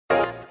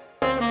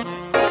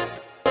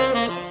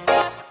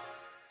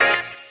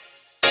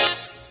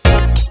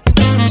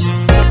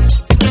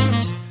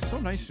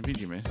nice to meet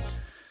you, man.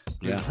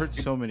 We've Yeah. heard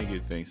so many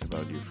good things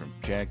about you from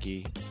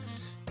Jackie.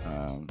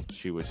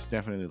 She was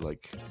definitely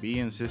like, be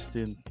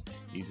insistent.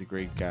 He's a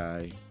great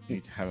guy. You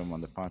need to have him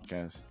on the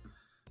podcast.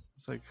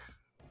 It's like,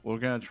 we're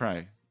gonna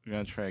try. We're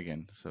gonna try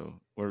again. So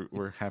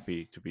we're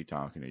happy to be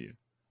talking to you.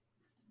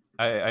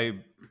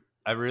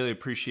 I really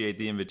appreciate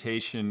the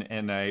invitation,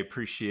 and I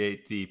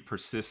appreciate the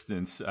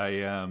persistence.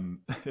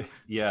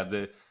 Yeah,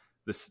 the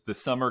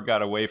summer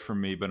got away from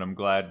me, but I'm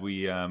glad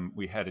we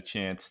had a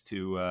chance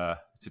to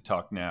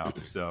talk now.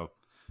 So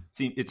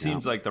it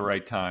seems like the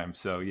right time.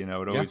 So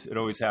it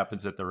always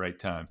happens at the right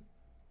time.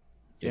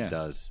 Yeah. It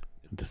does.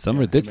 The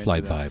summer did amen fly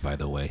to that. by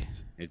the way.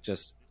 It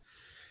just.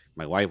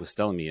 My wife was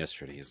telling me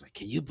yesterday. He's like,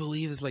 "Can you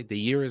believe it's like the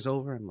year is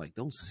over?" I'm like,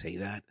 "Don't say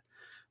that."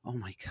 Oh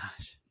my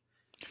gosh.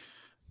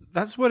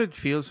 That's what it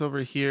feels over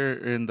here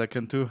in the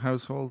Cantu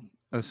household.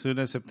 As soon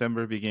as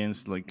September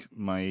begins, like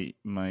my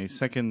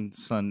second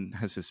son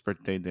has his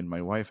birthday, then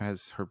my wife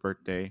has her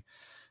birthday,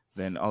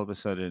 then all of a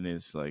sudden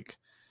it's like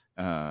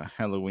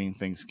Halloween,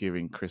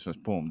 Thanksgiving, Christmas,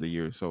 boom, the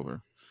year is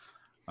over.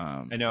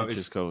 I know, it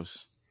just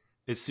goes.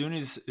 As soon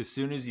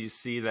as you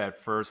see that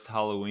first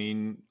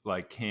Halloween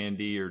like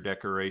candy or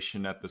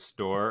decoration at the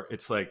store,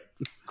 it's like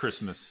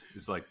Christmas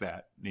is like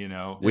that,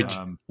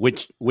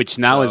 Which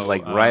now is so,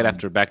 like right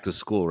after back to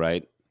school,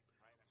 right?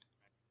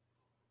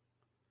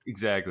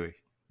 Exactly.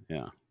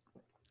 Yeah.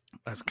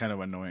 That's kind of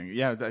annoying.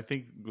 Yeah, I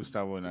think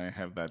Gustavo and I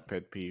have that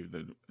pet peeve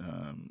that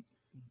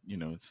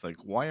it's like,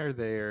 why are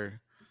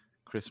there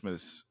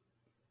Christmas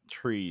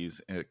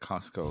trees at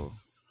Costco?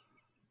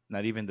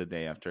 Not even the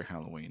day after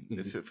Halloween.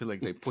 I feel like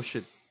they push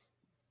it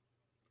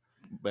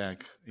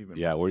back even.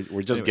 Yeah, we're just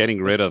Anyways,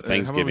 getting rid of how about we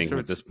Thanksgiving start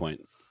at this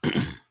point.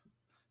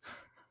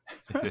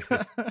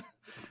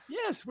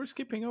 Yes, we're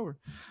skipping over.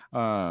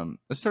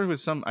 Let's start with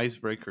some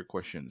icebreaker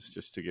questions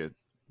just to get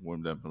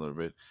warmed up a little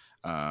bit.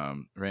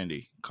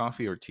 Randy,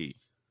 coffee or tea?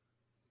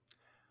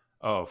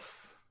 Oh,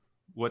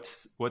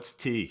 what's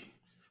tea?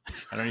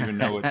 I don't even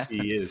know what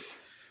tea is.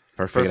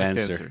 Perfect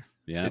answer.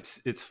 Yeah.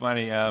 It's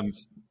funny.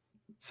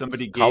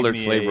 Somebody It's gave colored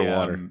me flavor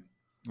water.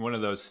 one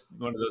of those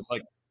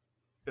like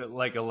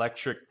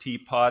electric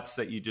teapots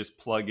that you just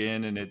plug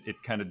in, and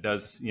it kind of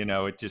does,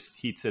 it just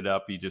heats it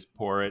up. You just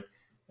pour it.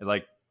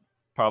 Like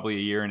probably a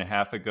year and a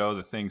half ago,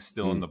 the thing's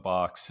still in the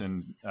box,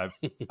 and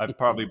I've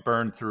probably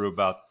burned through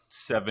about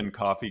 7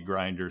 coffee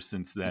grinders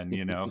since then.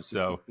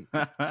 So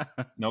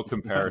no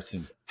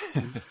comparison.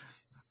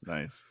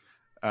 Nice.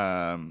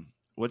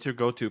 What's your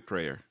go-to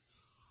prayer?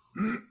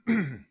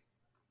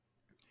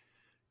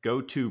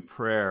 Go-to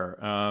prayer.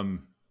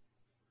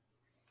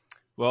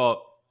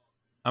 Well,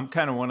 I'm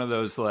kind of one of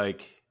those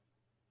like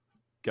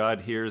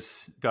God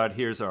hears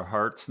our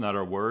hearts, not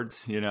our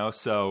words.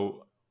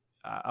 So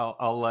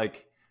I'll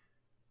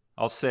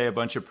say a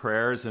bunch of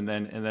prayers and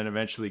then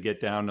eventually get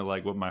down to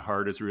like what my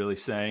heart is really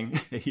saying.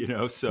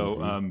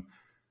 So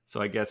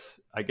I guess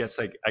I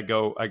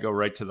go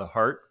right to the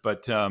heart.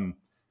 But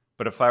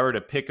if I were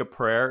to pick a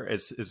prayer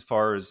as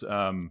far as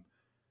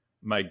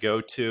my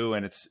go-to,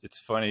 and it's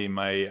funny,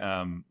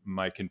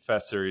 my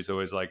confessor, he's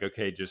always like,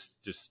 okay, just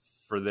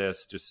for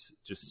this,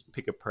 just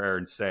pick a prayer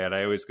and say it.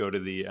 I always go to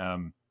the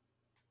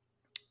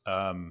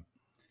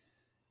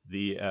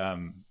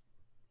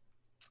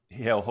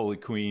Hail Holy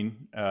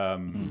Queen,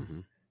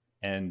 and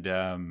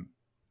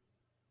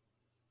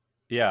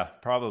yeah,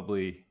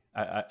 probably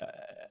I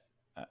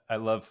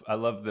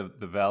love the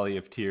Valley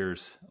of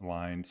Tears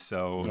line.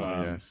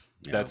 So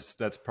Yes.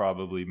 that's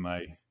probably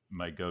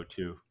my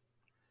go-to.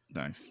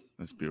 Nice.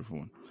 That's a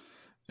beautiful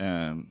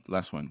one.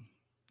 Last one.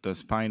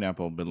 Does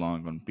pineapple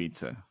belong on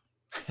pizza?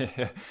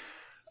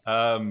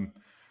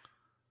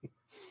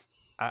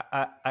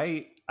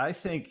 I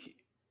think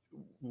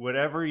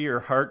whatever your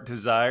heart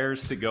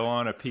desires to go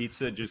on a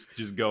pizza,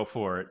 just go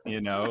for it.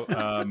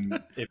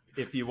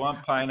 If you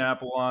want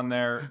pineapple on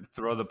there,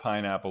 throw the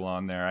pineapple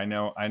on there. I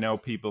know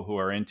people who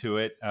are into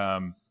it.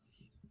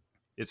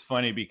 It's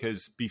funny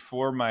because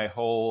before my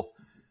whole,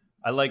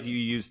 I like you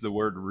use the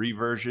word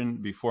reversion.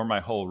 Before my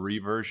whole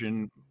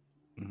reversion,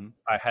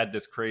 I had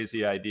this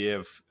crazy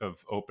idea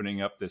of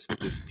opening up this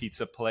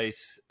pizza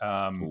place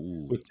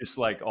with just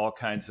like all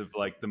kinds of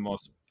like the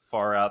most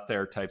far out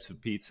there types of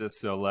pizza.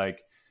 So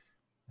like,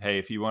 hey,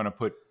 if you want to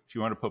put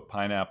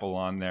pineapple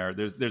on there,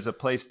 there's a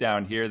place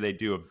down here, they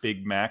do a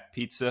Big Mac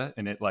pizza,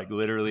 and it like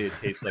literally it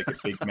tastes like a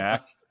Big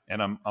Mac,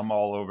 and I'm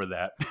all over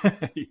that.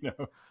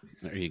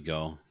 There you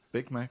go.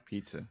 Big Mac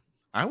pizza.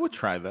 I would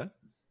try that.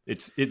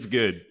 It's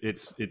good.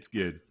 It's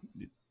good.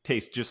 It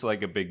tastes just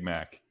like a Big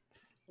Mac.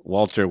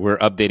 Walter, we're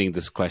updating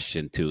this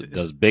question to: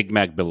 does Big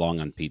Mac belong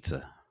on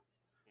pizza?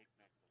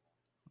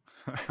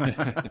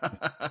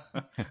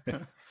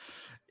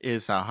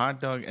 Is a hot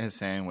dog a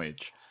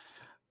sandwich?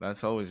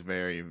 That's always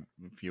very,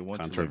 if you want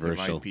to like,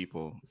 controversial. divide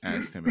people,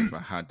 ask them if a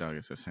hot dog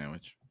is a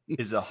sandwich.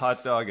 Is a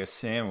hot dog a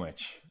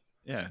sandwich?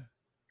 Yeah.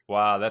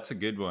 Wow, that's a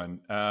good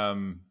one. I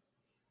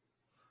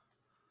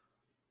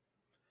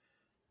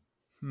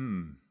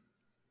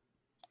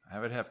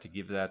would have to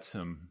give that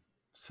some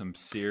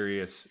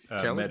serious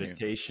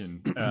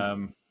meditation.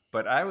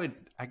 but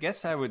I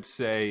guess I would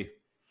say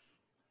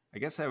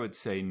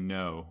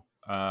no.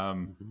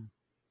 Mhm.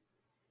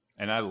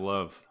 And I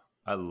love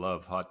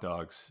hot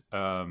dogs.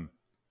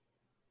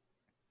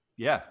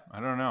 Yeah, I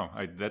don't know.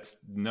 That's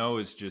no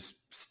is just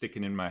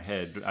sticking in my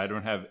head. I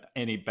don't have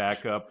any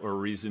backup or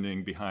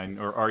reasoning behind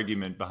or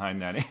argument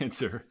behind that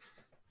answer.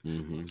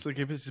 Mhm. It's like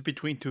if it's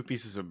between two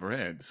pieces of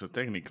bread, so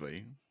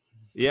technically,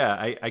 Yeah,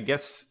 I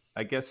guess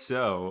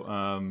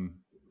so.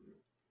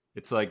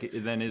 It's like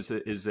then is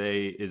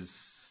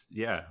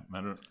yeah.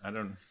 I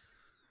don't.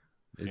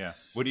 Yeah.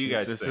 What do It's you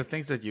guys it's the think?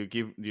 things that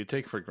you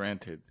take for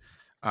granted.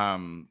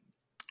 Um,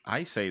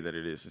 I say that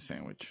it is a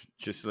sandwich.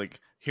 Just like,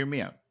 hear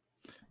me out.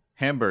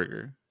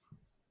 Hamburger,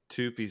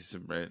 two pieces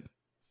of bread,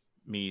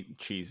 meat,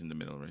 cheese in the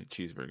middle, right?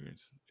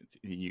 Cheeseburgers.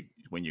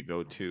 When you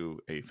go to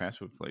a fast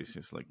food place,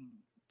 it's like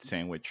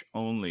sandwich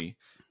only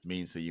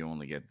means that you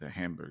only get the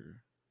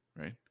hamburger,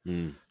 right?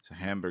 mm, So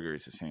hamburger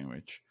is a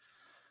sandwich.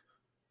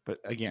 But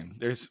again,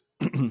 there's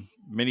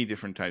many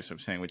different types of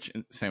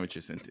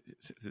sandwiches, and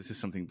this is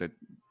something that,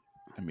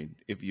 I mean,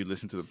 if you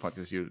listen to the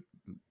podcast, you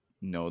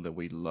know that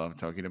we love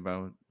talking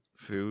about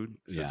food.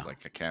 So yeah. it's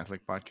like a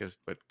Catholic podcast,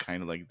 but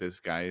kind of like this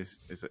guy is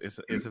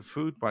a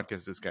food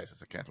podcast disguised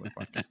as a Catholic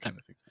podcast kind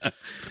of thing.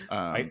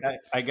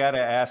 I gotta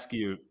ask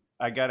you.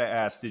 I gotta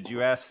ask. Did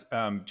you ask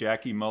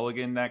Jackie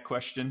Mulligan that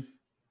question?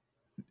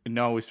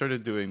 No, we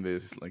started doing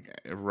this like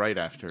right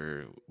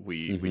after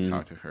we Mhm.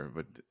 talked to her,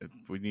 but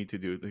we need to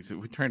do like, so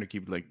we're trying to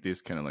keep like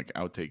this kind of like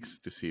outtakes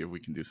to see if we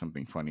can do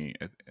something funny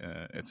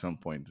at some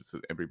point, so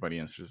everybody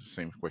answers the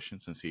same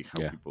questions and see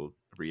how Yeah. people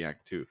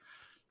react to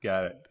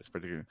Got it. this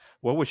particular.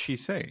 What would she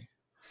say?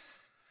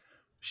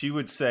 She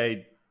would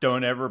say,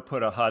 "Don't ever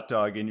put a hot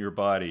dog in your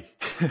body,"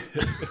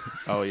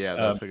 Oh yeah,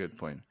 that's a good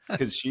point.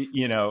 because she,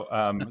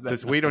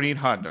 Says we don't eat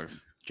hot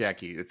dogs,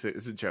 Jackie. It's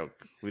a joke.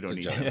 We don't a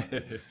eat joke.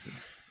 them.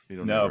 We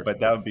don't no, ever- but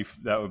that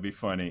would be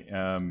funny.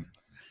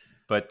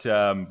 But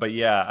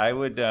yeah, I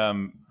would.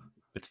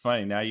 It's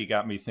funny now. You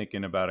got me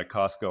thinking about a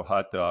Costco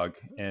hot dog,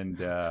 and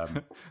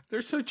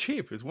they're so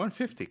cheap. It's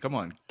 $1.50. Come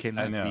on, I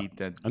cannot know. beat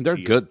that. And they're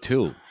deal. good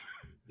too.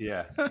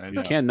 yeah, I You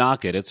know. can't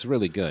knock it. It's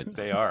really good.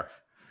 They are.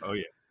 Oh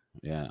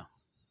yeah,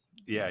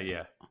 Yeah.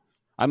 yeah.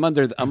 I'm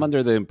under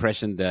the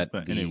impression that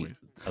But anyways.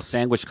 a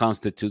sandwich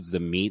constitutes the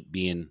meat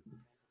being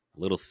a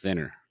little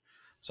thinner.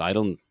 So I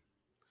don't.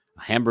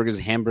 A hamburger's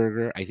a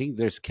hamburger. I think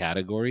there's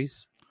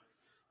categories.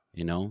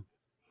 You know.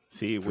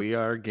 See, we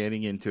are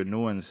getting into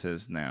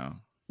nuances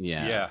now.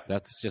 Yeah. Yeah.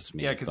 That's just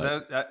me. Yeah, because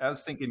but- I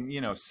was thinking,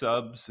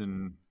 subs,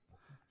 and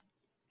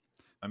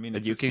I mean, But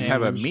it's you a can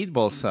have a sandwich.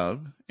 meatball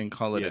sub and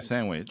call it Yeah. a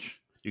sandwich.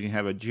 You can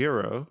have a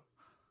gyro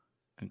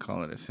and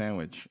call it a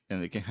sandwich.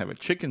 And you can have a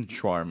chicken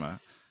shawarma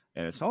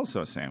and it's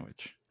also a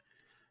sandwich.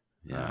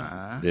 yeah.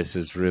 Ah, This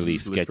is really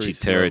slippery sketchy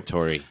slope.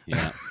 territory.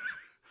 Yeah.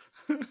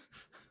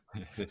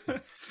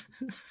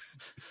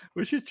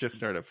 We should just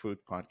start a food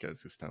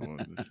podcast, Gustavo.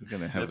 This is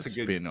going to have That's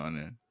a a good- spin on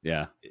it.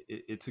 Yeah.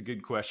 It's a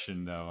good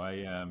question, though.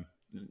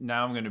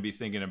 Now I'm going to be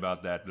thinking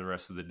about that the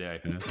rest of the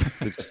day.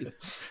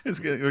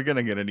 We're going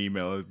to get an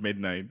email at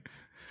midnight.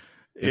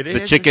 It's It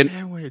the is chicken- a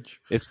sandwich.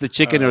 It's the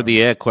chicken or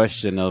the egg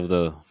question of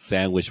the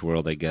sandwich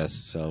world, I guess.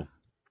 So,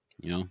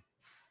 Yeah.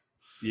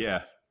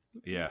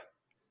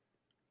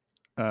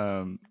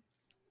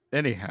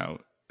 Anyhow,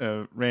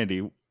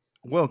 Randy,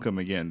 welcome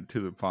again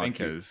to the Thank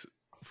you. podcast.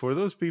 For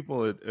those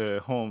people at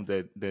home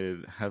that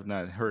have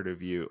not heard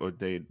of you or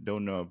they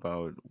don't know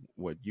about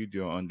what you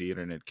do on the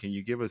internet, can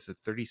you give us a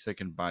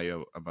 30-second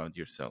bio about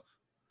yourself?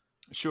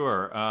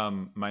 Sure.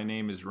 My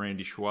name is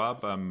Randy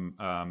Schwab.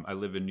 I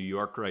live in New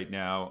York right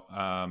now.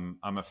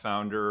 I'm a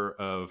founder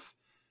of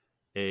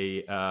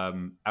a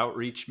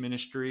outreach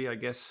ministry, I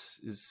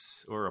guess,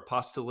 or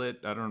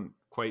apostolate. I don't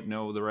quite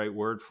know the right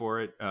word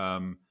for it.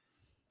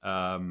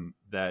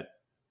 That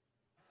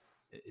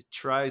it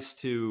tries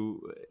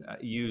to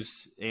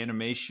use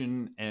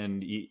animation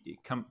and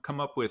come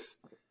up with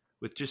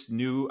just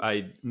new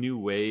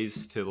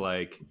ways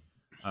to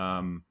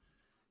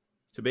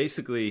to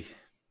basically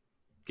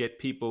get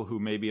people who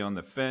may be on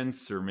the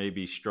fence or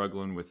maybe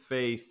struggling with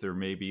faith or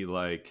maybe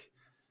I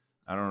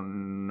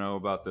don't know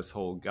about this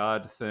whole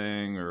God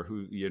thing or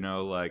who,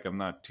 I'm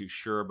not too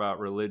sure about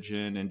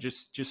religion, and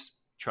just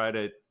try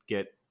to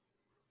get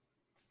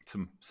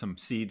some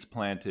seeds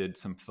planted,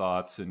 some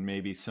thoughts, and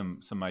maybe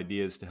some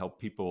ideas to help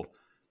people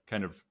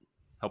kind of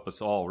help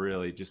us all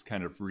really just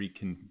kind of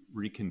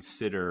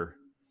reconsider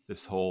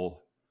this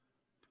whole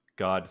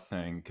God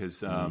thing.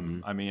 Because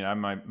I mean, I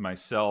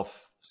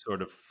myself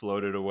sort of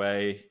floated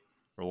away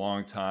for a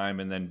long time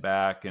and then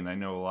back, and I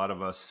know a lot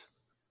of us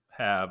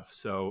have.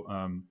 So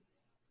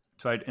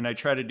I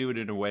try to do it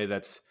in a way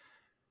that's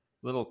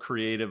a little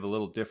creative, a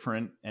little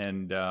different,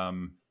 and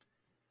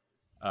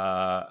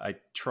I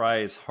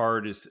try as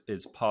hard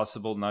as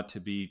possible not to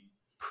be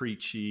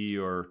preachy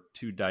or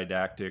too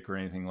didactic or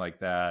anything like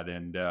that,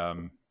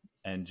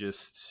 and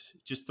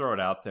just throw it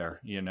out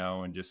there,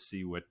 and just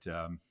see what.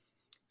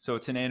 So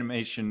it's an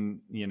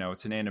animation,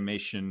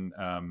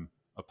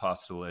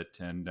 apostolate,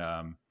 and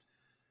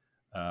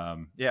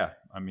yeah,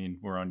 I mean,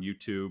 we're on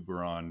YouTube,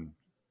 we're on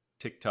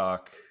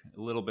TikTok, a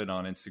little bit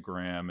on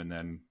Instagram, and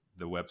then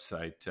the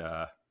website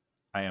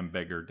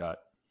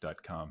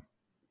iambeggar.com.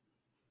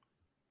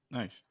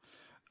 Nice.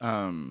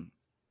 And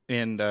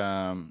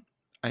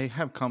I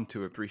have come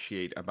to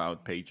appreciate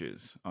about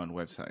pages on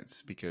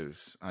websites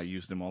because I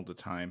use them all the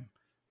time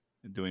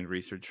doing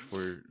research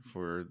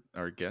for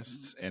our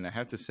guests, and I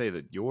have to say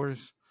that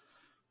yours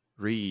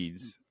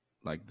reads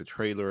like the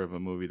trailer of a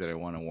movie that I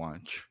want to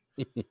watch.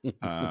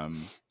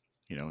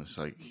 It's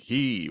like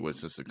he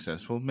was a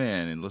successful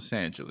man in Los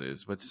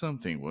Angeles, but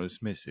something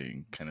was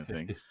missing, kind of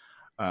thing.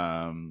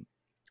 And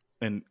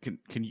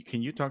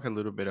can you talk a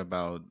little bit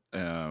about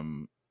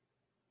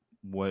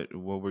what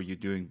were you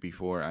doing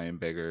before I Am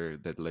Beggar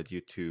that led you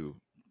to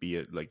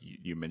be like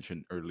you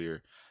mentioned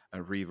earlier,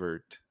 a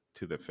revert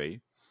to the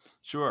faith?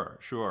 Sure.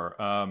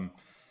 I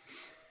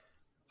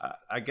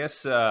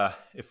guess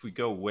if we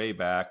go way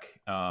back,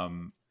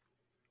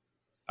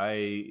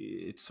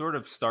 it sort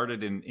of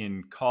started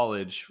in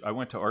college. I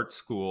went to art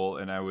school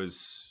and I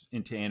was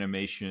into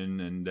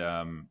animation and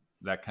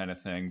that kind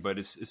of thing. But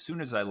as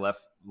soon as I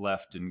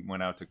left and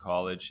went out to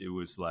college, it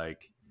was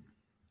like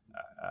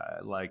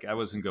I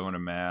wasn't going to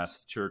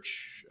mass,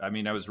 church. I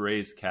mean, I was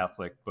raised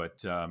Catholic,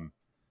 but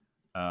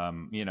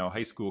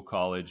high school,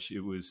 college,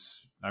 it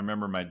was. I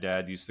remember my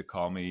dad used to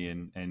call me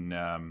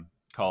in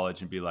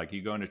college and be like,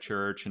 "You going to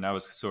church?" And I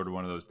was sort of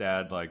one of those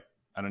dad, like,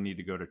 I don't need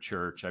to go to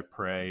church. I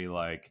pray,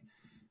 like,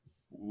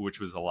 which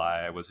was a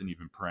lie. I wasn't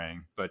even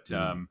praying. But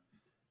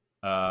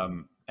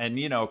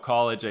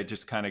college, I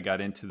just kind of got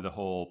into the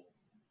whole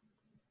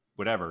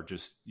whatever.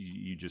 Just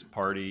you just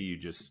party, you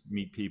just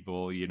meet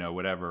people,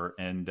 whatever,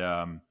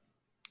 and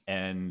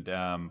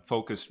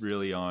focused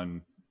really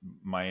on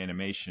my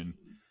animation.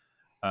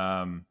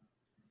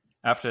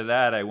 After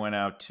that, I went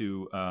out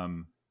to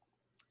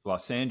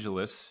Los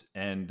Angeles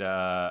and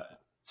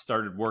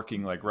started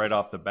working like right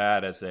off the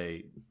bat as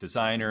a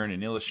designer and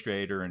an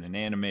illustrator and an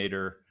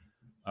animator.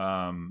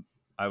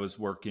 I was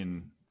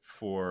working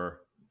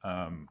for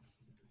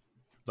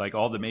like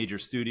all the major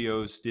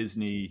studios,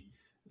 Disney,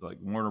 like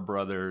Warner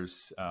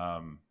Brothers,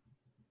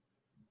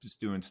 just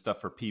doing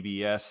stuff for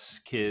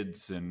PBS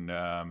Kids and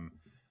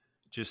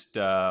just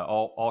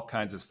all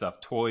kinds of stuff,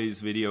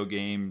 toys, video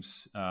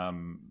games,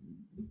 and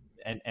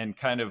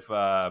kind of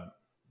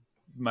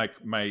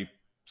my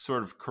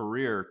sort of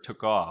career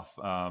took off.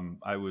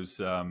 I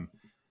was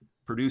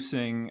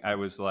producing. I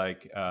was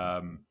like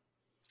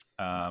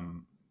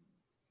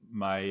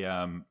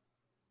my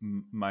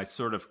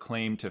sort of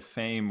claim to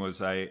fame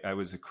was I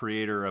was a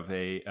creator of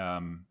a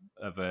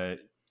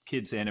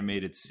kids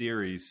animated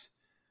series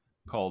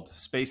called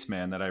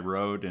Spaceman that I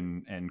wrote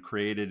and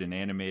created and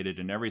animated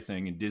and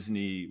everything, and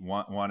Disney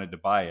wanted to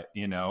buy it,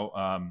 and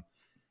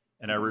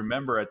I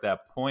remember at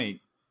that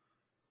point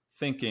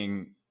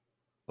thinking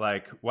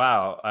like,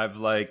 wow, I've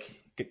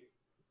like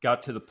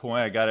got to the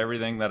point, I got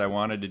everything that I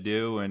wanted to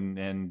do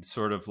and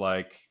sort of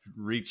like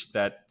reached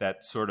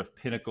that sort of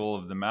pinnacle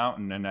of the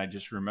mountain. And I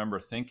just remember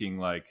thinking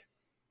like,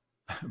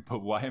 but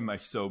why am I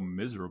so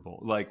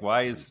miserable? Like,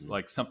 why is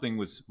like something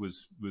was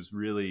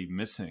really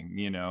missing,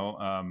 and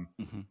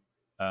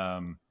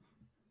I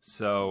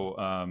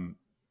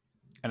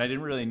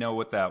didn't really know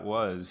what that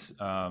was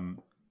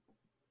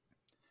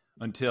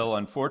until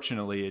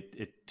unfortunately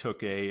it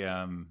took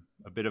a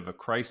bit of a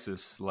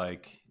crisis,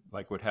 like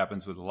what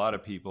happens with a lot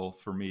of people,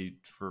 for me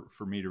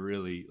to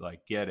really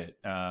like get it.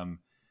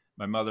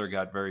 My mother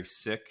got very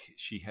sick.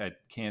 She had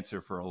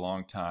cancer for a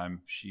long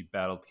time. She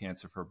battled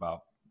cancer for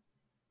about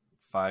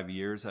 5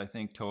 years, I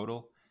think,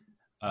 total.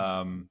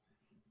 And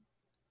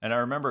I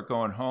remember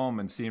going home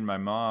and seeing my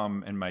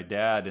mom and my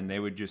dad, and they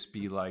would just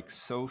be like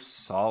so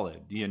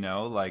solid,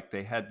 like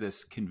they had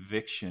this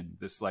conviction,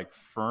 this like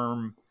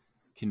firm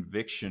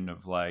conviction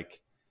of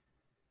like,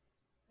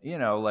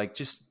 like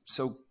just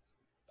so,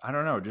 I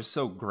don't know, just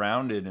so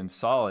grounded and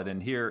solid.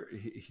 And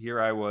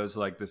here I was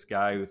like this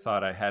guy who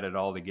thought I had it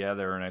all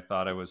together. And I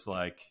thought I was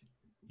like,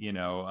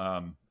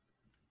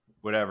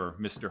 whatever,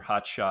 Mr.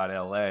 Hotshot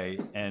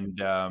LA. And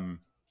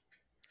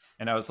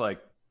I was like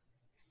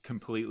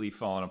completely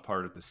falling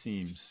apart at the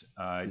seams.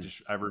 I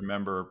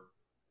remember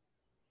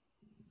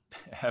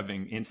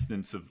having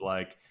instance of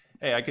like,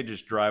 hey, I could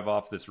just drive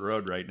off this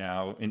road right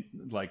now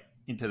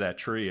into that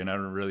tree and I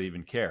don't really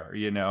even care,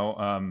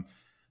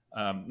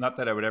 not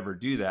that I would ever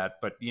do that,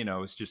 but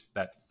it's just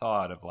that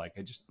thought of like,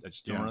 I just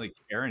don't really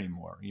care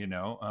anymore,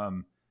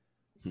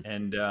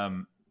 and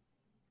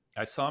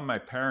I saw my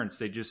parents,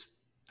 they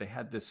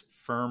had this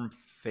firm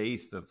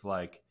faith of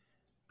like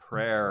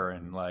prayer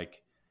and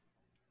like,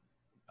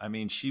 I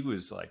mean, she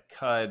was like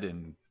cut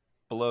and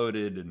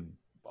bloated and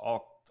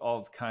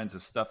all kinds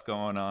of stuff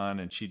going on.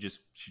 And she just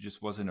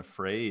wasn't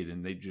afraid,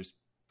 and they just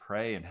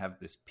pray and have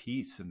this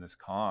peace and this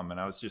calm. And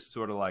I was just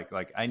sort of like,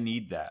 I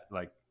need that.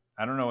 Like,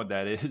 I don't know what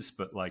that is,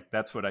 but like,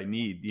 that's what I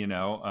need,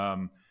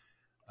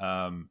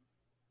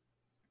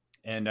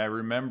 and I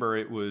remember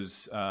it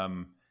was,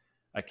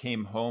 I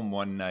came home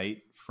one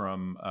night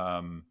from,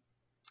 I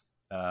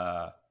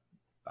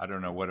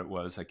don't know what it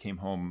was. I came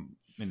home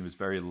and it was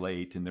very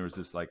late, and there was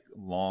this like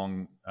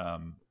long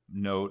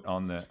note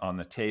on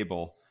the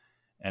table,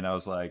 and I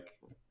was like,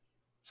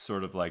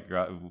 sort of like,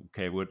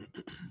 okay, what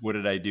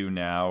did I do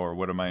now, or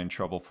what am I in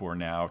trouble for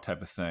now,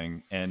 type of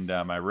thing. And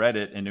I read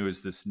it, and it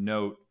was this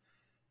note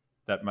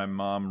that my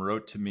mom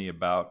wrote to me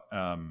about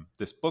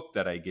this book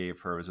that I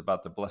gave her. It was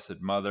about the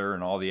Blessed Mother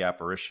and all the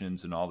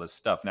apparitions and all this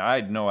stuff. Now, I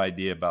had no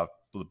idea about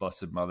the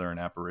Blessed Mother and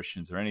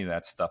apparitions or any of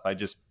that stuff. I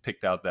just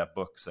picked out that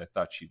book because I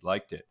thought she would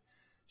like it.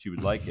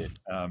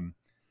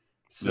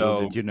 So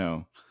little did you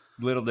know.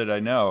 Little did I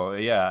know,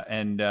 yeah.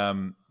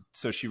 And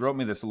so she wrote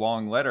me this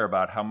long letter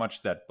about how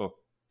much that book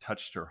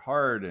touched her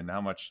heart and how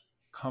much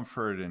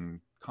comfort and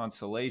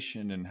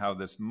consolation, and how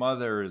this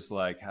mother is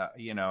like, how,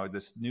 you know,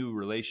 this new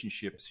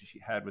relationship she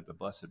had with the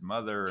Blessed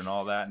Mother and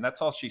all that. And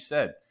that's all she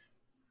said.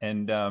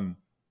 And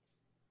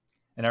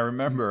I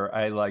remember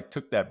I like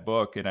took that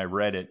book and I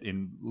read it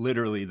in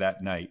literally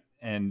that night.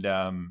 And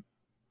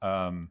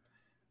I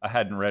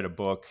hadn't read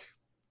a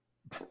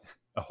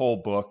whole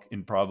book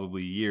in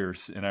probably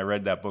years. And I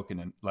read that book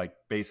in like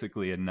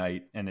basically a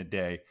night and a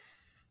day.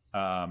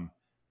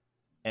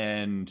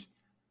 And,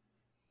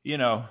 you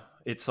know,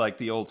 it's like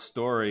the old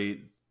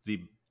story,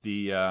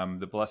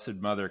 the Blessed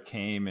Mother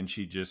came and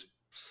she just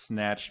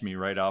snatched me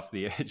right off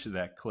the edge of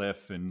that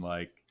cliff and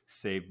like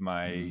saved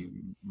my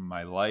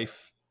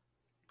life.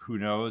 Who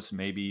knows,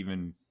 maybe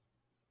even,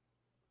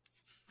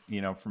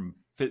 you know, from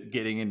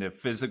getting into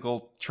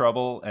physical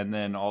trouble, and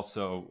then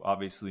also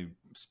obviously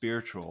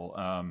spiritual.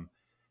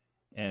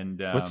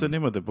 What's the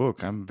name of the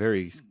book? I'm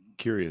very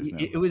curious now.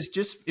 It was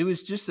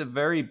just a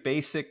very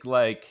basic,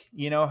 like,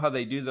 you know how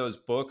they do those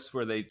books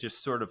where they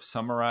just sort of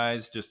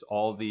summarize just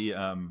all the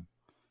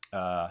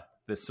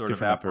this sort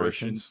Different of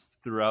apparitions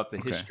throughout the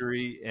Okay.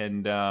 history,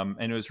 and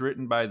it was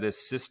written by this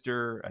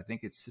sister, I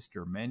think it's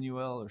Sister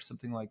Emmanuel or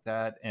something like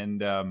that,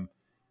 and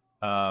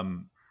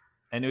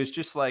it was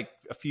just like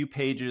a few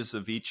pages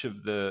of each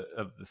of the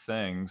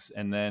things,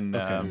 and then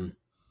Okay.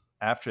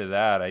 after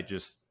that, I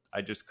just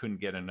couldn't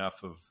get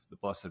enough of the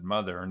Blessed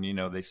Mother. And you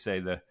know, they say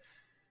the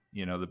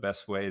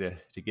best way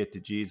to get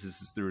to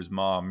Jesus is through his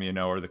mom, you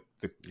know, or the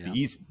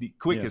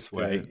quickest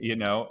way, the you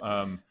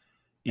know,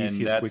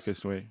 easiest,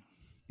 quickest way.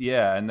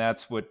 yeah, and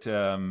that's what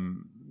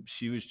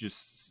she was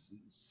just.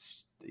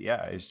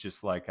 Yeah, it's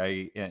just like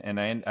I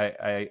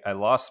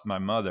lost my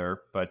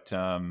mother, but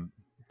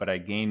I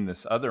gained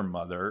this other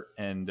mother,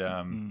 and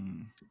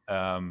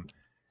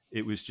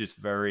it was just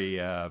very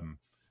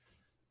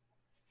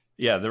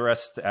yeah. The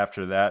rest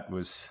after that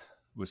was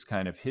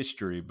kind of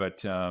history,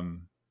 but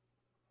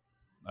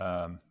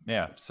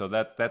yeah. So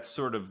that's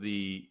sort of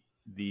the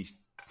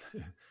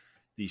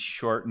the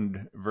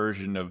shortened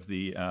version of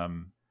the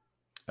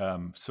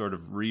sort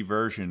of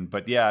reversion.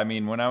 But yeah, I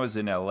mean, when I was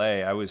in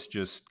LA, I was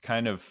just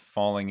kind of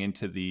falling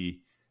into the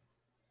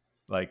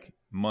like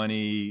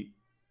money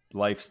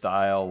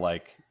lifestyle,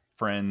 like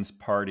friends,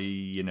 party,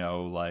 you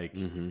know, like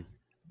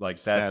like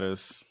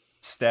status,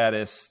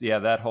 yeah,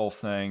 that whole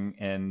thing.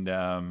 And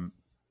I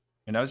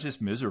was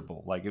just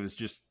miserable. Like, it was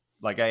just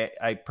like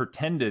I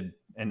pretended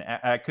and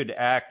I could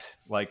act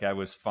like I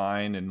was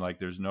fine and like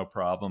there's no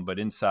problem, but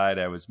inside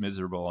I was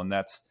miserable. And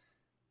that's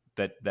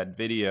that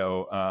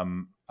video.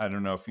 I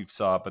don't know if you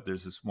saw it, but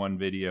there's this one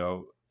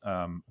video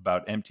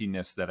about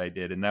emptiness that I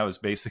did, and that's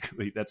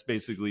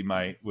basically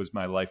my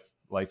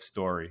life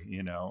story,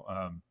 you know.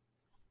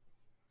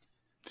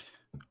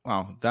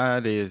 Wow,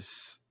 that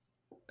is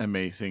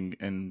amazing,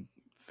 and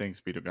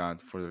thanks be to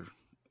God for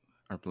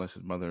our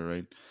Blessed Mother,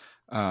 right?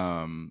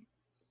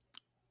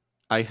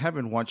 I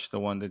haven't watched the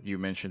one that you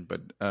mentioned,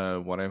 but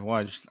what I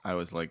watched, I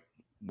was like,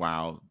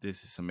 wow,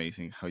 this is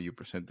amazing how you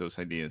present those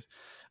ideas.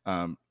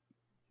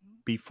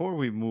 Before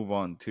we move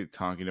on to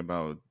talking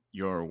about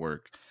your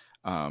work,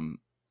 I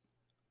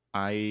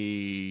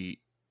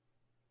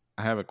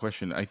have a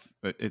question.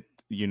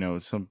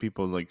 Some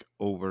people like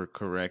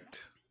overcorrect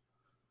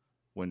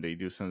when they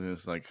do something.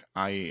 It's like,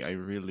 I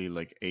really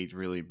like ate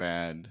really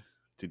bad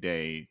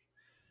today,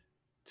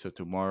 so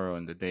tomorrow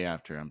and the day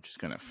after I'm just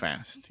gonna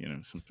fast. You know,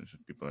 sometimes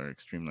people are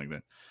extreme like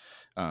that.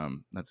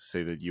 Not to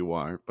say that you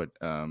are, but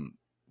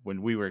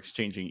when we were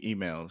exchanging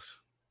emails,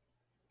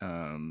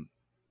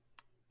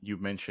 you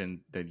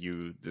mentioned that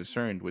you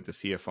discerned with the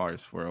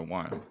CFRs for a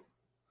while.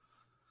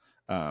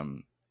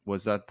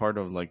 Was that part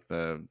of like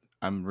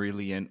I'm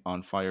really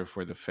on fire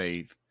for the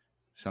faith,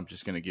 so I'm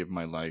just gonna give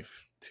my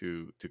life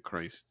to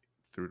Christ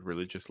through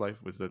religious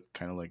life? Was that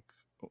kind of like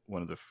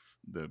one of the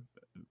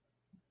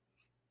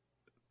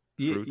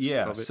fruits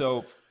yeah of it?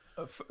 So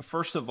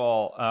first of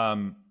all,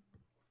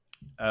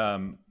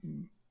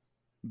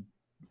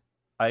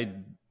 I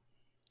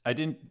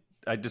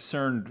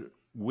discerned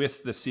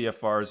with the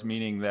CFRs,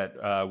 meaning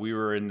that we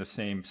were in the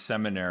same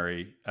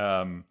seminary,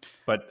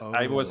 but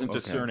I wasn't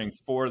discerning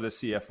for the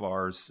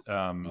CFRs,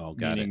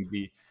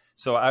 meaning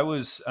so I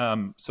was,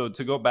 so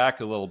to go back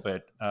a little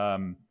bit,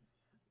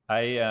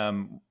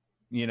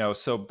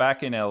 so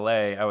back in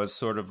LA, I was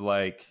sort of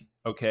like,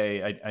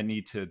 okay, I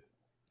need to,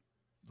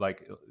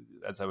 like,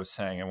 as I was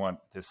saying, I want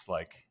this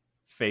like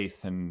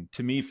faith. And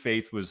to me,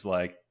 faith was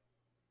like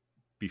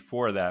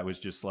before that was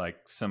just like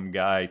some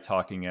guy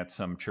talking at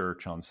some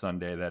church on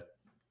Sunday that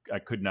I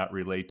could not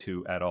relate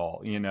to at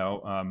all, you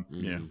know?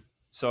 Yeah.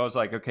 So I was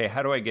like, okay,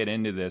 how do I get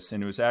into this?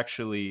 And it was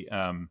actually,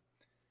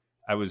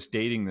 I was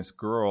dating this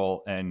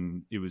girl,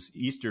 and it was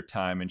Easter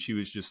time, and she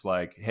was just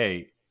like,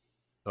 hey,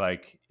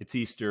 like, it's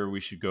Easter, we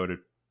should go to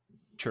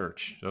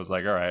church. So I was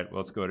like, all right, well,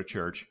 let's go to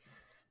church.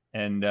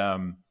 And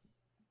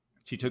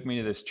she took me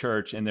to this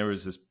church, and there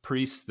was this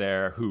priest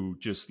there who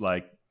just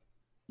like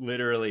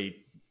literally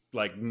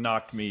like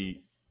knocked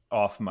me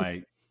off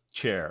my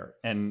chair.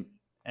 And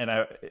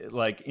I,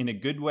 like, in a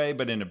good way,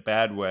 but in a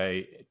bad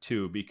way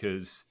too,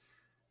 because,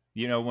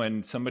 you know,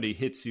 when somebody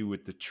hits you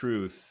with the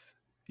truth,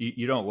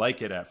 you don't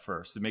like it at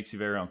first. It makes you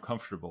very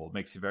uncomfortable. It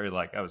makes you very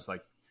like, I was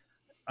like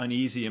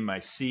uneasy in my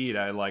seat.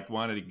 I like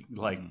wanted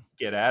to like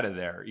get out of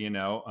there, you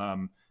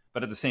know?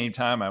 But at the same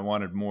time, I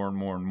wanted more and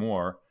more and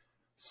more.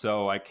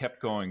 So I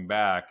kept going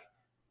back,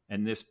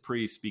 and this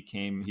priest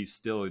became, he's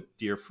still a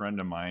dear friend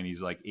of mine.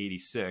 He's like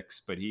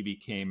 86, but he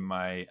became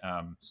my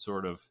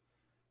sort of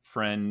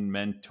friend,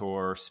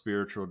 mentor,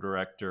 spiritual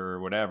director,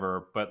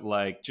 whatever. But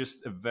like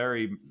just a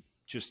very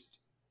just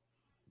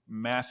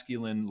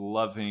masculine,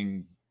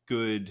 loving,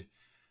 good,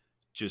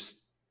 just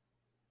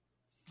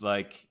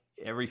like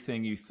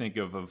everything you think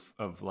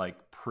of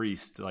like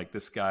priest, like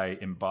this guy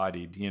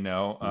embodied, you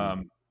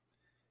know?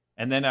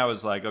 And then I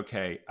was like,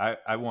 okay,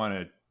 I want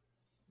to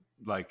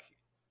like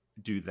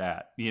do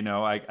that. You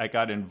know, I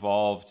got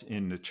involved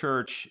in the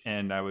church,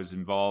 and I was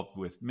involved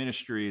with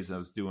ministries. I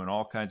was doing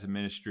all kinds of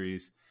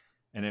ministries.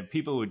 And then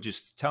people would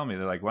just tell me,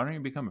 they're like, why don't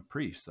you become a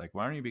priest? Like,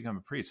 why don't you become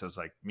a priest? I was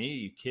like, me?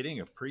 Are you kidding?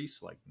 A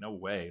priest? Like, no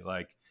way.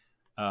 Like,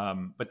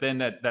 but then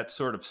that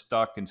sort of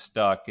stuck.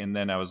 And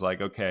then I was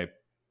like, okay,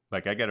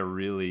 like I got to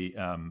really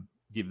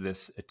give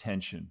this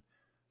attention.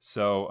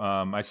 So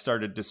I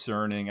started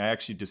discerning. I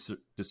actually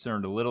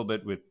discerned a little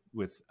bit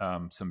with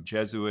some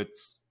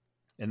Jesuits,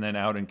 and then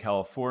out in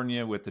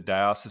California with the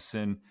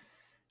diocesan.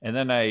 And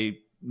then I,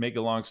 make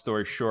a long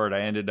story short, I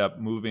ended up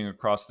moving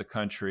across the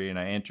country, and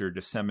I entered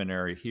a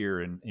seminary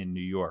here in New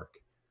York.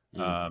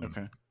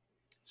 Okay.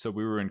 So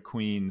we were in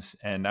Queens,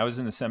 and I was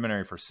in the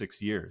seminary for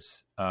 6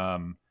 years.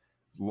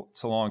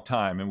 It's a long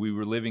time. And we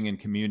were living in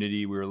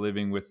community. We were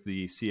living with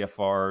the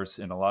CFRs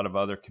and a lot of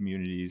other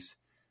communities.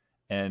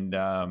 And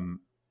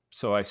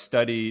so I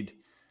studied,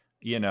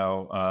 you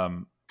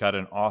know, got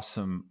an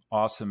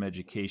awesome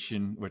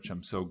education, which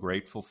I'm so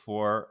grateful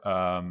for,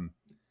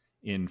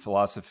 in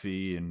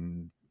philosophy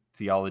and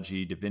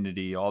theology,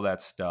 divinity, all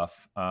that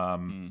stuff.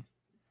 And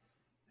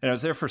I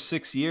was there for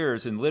 6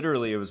 years, and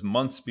literally it was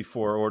months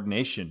before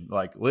ordination,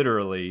 like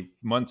literally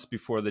months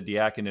before the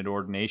diaconate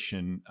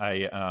ordination.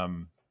 I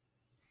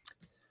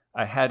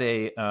had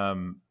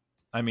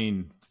I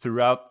mean,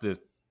 throughout the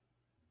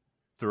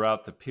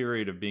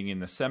period of being in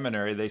the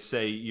seminary, they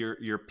say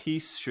your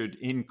peace should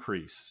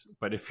increase.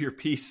 But if your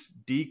peace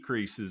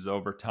decreases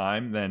over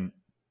time, then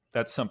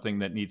that's something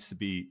that needs to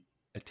be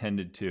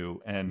attended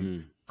to.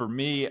 And for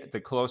me,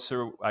 the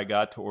closer I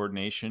got to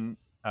ordination,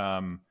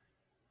 I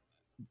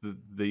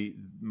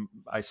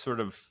sort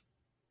of,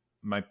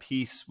 my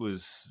peace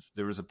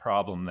there was a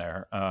problem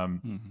there.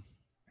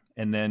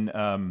 And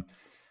then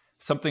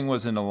something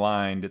wasn't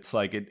aligned. It's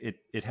like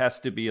it has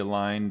to be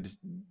aligned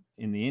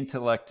in the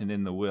intellect and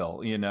in the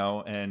will, you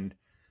know? And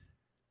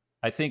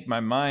I think my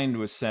mind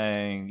was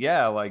saying,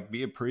 yeah, like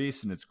be a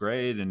priest and it's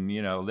great, and,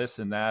 you know, this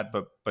and that,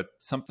 but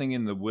something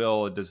in the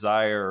will, a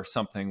desire or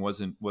something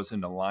wasn't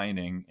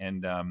aligning.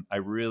 And I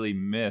really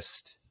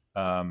missed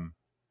the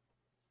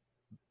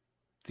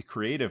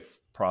creative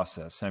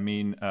process. I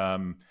mean,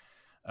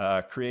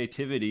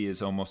 creativity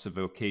is almost a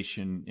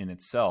vocation in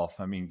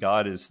itself. I mean,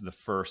 God is the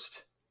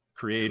first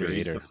creator.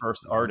 He's the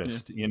first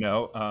artist, you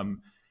know?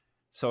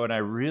 So, and I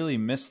really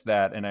missed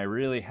that. And I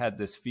really had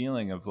this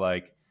feeling of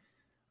like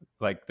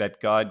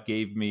that God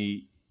gave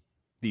me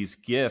these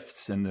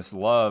gifts and this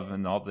love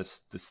and all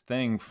this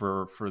thing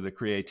for the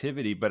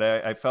creativity. But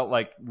I felt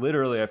like,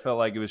 literally, I felt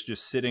like it was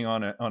just sitting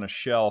on a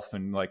shelf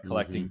and like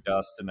collecting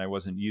dust, and I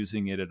wasn't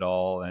using it at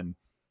all.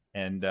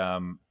 And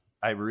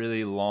I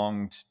really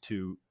longed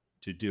to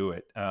do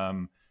it.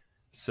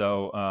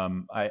 So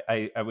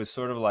I was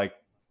sort of like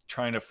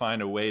trying to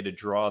find a way to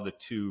draw the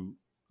two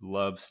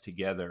loves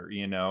together,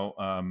 you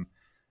know?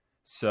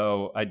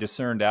 So I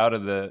discerned out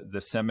of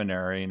the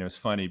seminary, and it was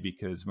funny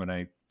because when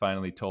I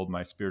finally told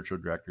my spiritual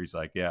director, he's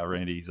like, yeah,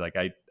 Randy, he's like,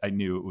 I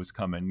knew it was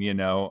coming, you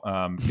know?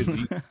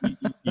 Because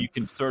you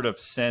can sort of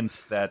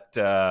sense that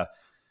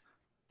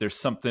there's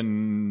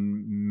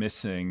something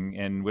missing.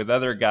 And with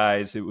other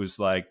guys, it was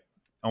like,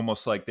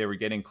 almost like they were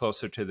getting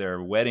closer to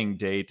their wedding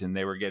date, and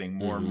they were getting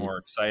more and more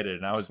excited,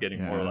 and I was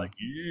getting more like,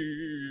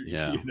 you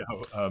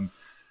know.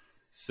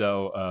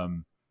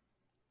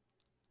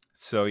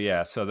 So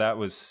yeah, so that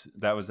was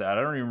that.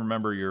 I don't even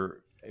remember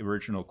your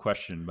original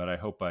question, but I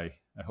hope I.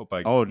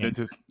 Oh, that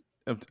is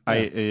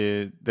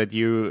that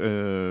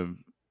you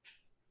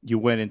you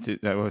went into.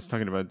 I was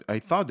talking about. I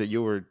thought that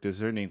you were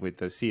discerning with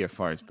the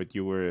CFRs, but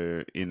you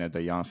were in a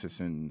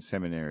diocesan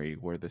seminary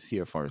where the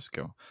CFRs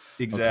go.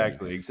 Okay,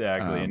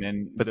 Exactly. And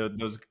then but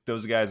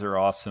those guys are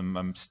awesome.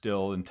 I'm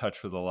still in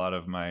touch with a lot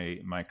of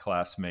my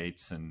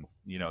classmates, and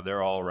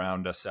they're all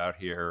around us out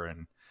here,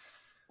 and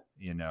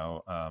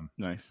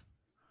nice.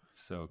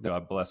 so The-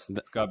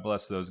 God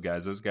bless those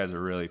guys. Those guys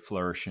are really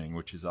flourishing,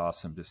 which is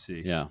awesome to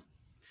see. yeah.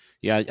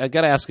 Yeah. I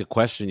got to ask a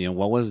question.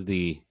 What was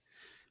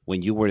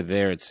when you were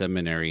there at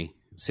seminary?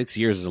 6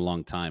 years is a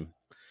long time.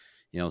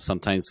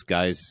 Sometimes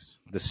guys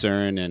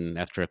discern, and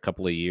after a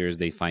couple of years,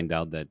 they find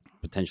out that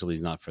potentially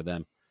is not for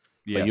them.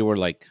 Yeah, But you were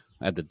like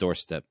at the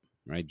doorstep,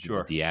 right?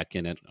 Sure. The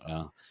diaconate.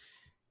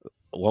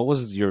 What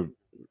was your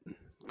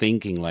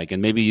thinking like?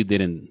 And maybe you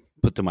didn't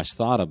put too much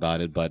thought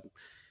about it, but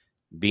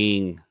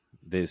being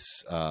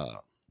this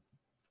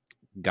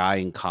guy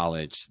in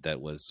college that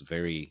was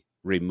very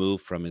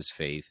removed from his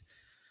faith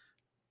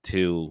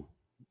to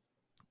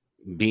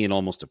being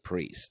almost a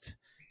priest,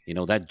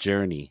 that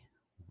journey,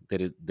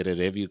 did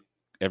it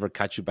ever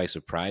catch you by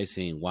surprise,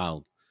 saying,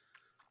 wow?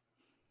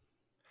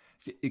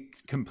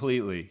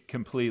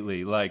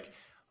 Completely. Like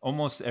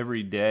almost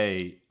every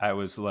day I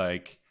was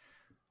like,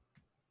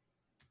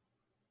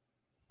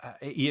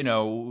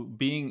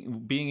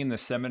 being in the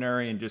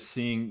seminary and just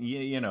seeing,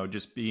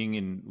 just being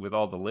in with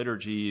all the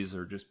liturgies,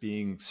 or just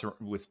being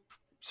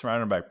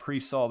surrounded by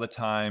priests all the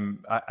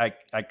time.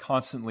 I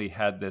constantly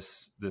had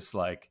this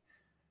like,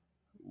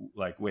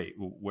 wait,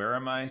 where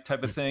am I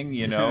type of thing,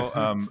 This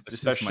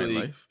especially, is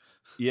my life.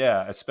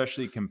 yeah,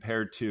 especially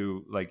compared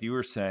to, like you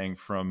were saying,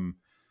 from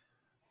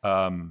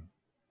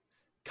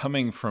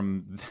coming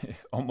from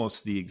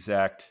almost the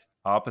exact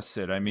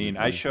opposite. I mean,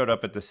 I showed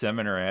up at the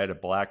seminary, I had a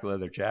black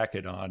leather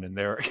jacket on, and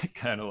they were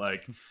kind of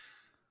like,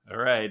 all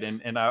right.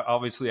 And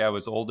obviously I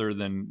was older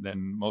than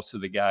most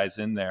of the guys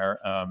in there.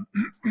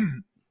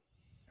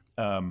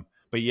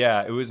 But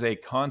yeah, it was a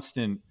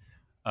constant,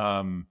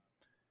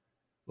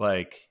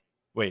 like,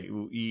 wait,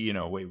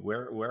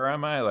 where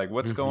am I? Like,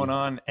 what's going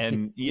on?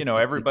 And,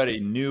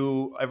 everybody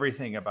knew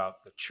everything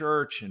about the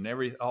church and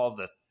all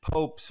the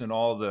popes and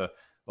all the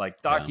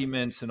like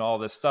documents and all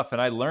this stuff.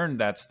 And I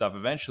learned that stuff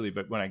eventually,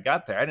 but when I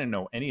got there, I didn't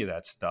know any of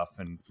that stuff.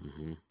 And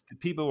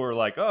people were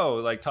like, oh,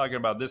 like talking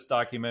about this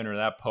document or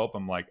that pope.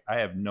 I'm like, I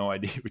have no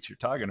idea what you're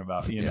talking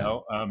about,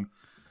 know?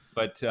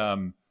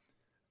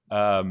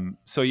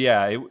 So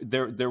yeah,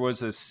 there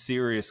was a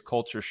serious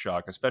culture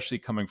shock, especially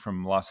coming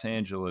from Los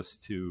Angeles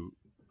to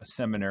a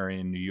seminary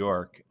in New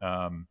York.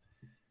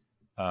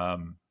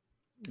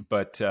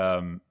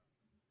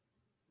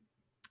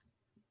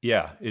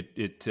 Yeah,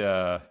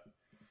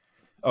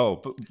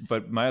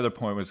 but my other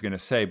point was going to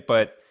say,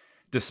 but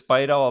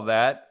despite all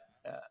that,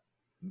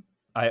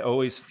 I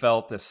always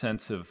felt a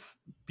sense of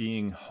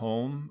being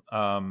home,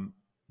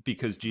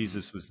 because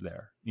Jesus was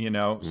there,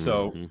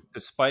 So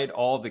despite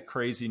all the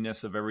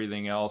craziness of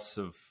everything else,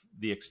 of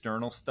the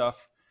external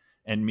stuff,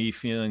 and me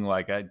feeling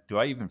like, do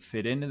I even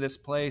fit into this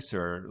place,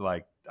 or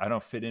like I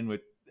don't fit in with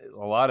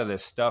a lot of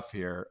this stuff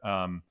here,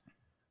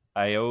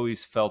 I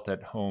always felt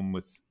at home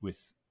with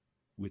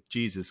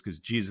Jesus, because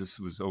Jesus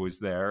was always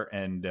there.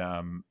 And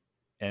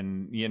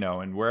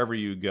wherever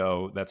you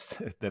go, that's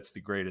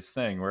the greatest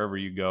thing. Wherever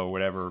you go,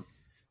 whatever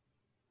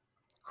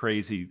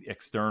crazy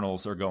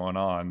externals are going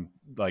on,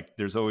 like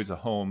there's always a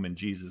home in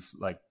Jesus,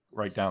 like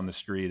right down the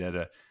street at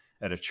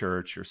a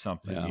church or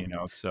something,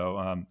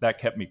 so that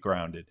kept me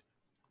grounded.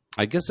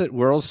 I guess that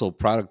we're also a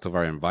product of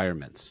our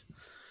environments,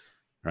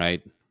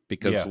 right?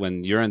 Because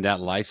when you're in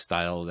that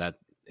lifestyle, that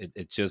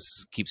it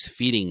just keeps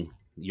feeding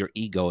your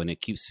ego, and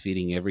it keeps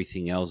feeding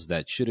everything else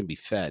that shouldn't be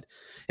fed.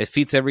 It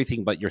feeds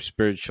everything but your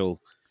spiritual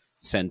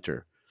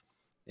center.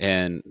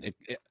 And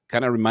it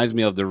kind of reminds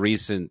me of the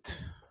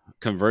recent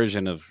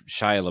conversion of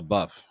Shia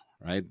LaBeouf,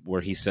 right?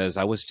 Where he says,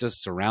 I was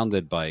just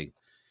surrounded by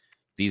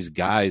these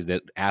guys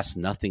that asked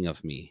nothing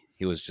of me.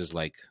 He was just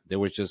like, they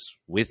were just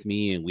with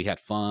me, and we had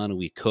fun.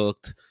 We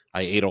cooked.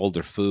 I ate all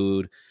their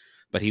food,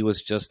 but he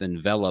was just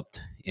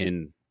enveloped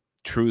in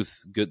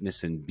truth,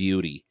 goodness, and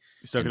beauty.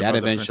 He's talking and that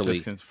about eventually,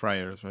 the Franciscan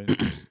friars, right?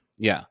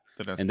 Yeah.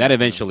 And that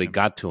eventually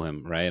got to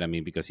him, right? I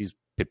mean, because he's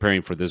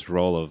preparing for this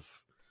role of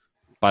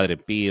Padre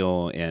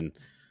Pio,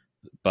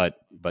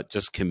 but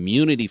just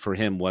community for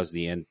him was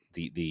the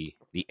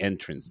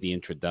entrance, the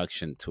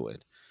introduction to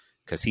it,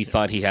 because he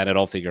thought he had it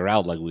all figured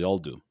out, like we all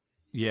do.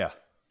 Yeah.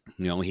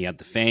 He had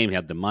the fame, he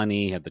had the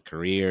money, he had the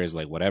careers,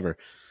 like whatever,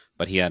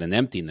 but he had an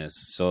emptiness.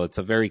 So it's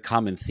a very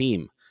common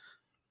theme,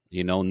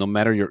 no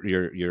matter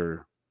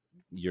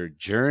your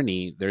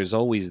journey, there's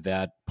always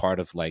that part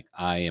of like,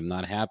 I am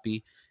not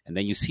happy. And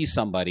then you see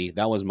somebody,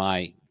 that was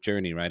my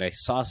journey, right? I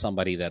saw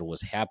somebody that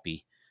was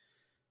happy,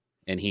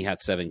 and he had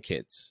 7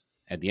 kids.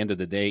 At the end of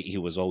the day, he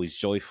was always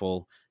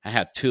joyful. I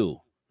had 2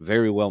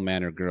 very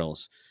well-mannered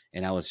girls,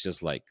 and I was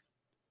just like,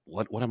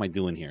 what am I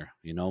doing here?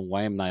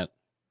 Why am not,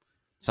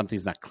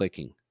 something's not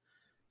clicking.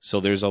 So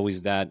there's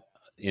always that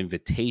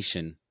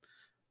invitation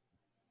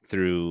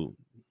through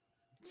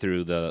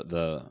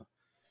the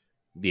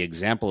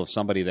example of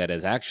somebody that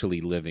is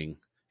actually living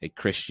a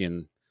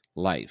Christian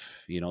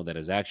life, that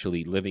is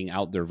actually living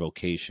out their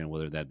vocation,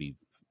 whether that be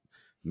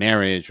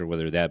marriage or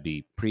whether that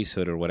be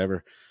priesthood or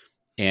whatever.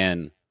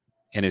 And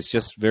it's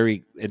just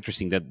very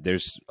interesting that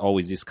there's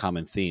always this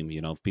common theme,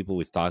 people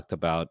we've talked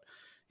about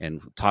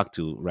and talked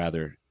to,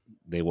 rather,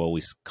 they will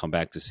always come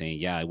back to saying,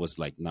 yeah, I was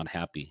like not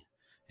happy.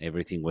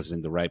 Everything was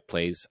in the right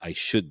place. I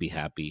should be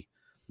happy,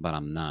 but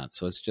I'm not.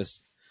 So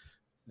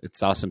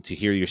it's awesome to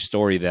hear your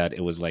story, that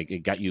it was like it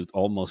got you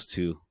almost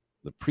to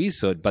the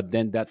priesthood, but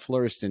then that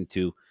flourished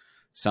into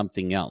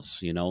something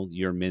else,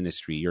 your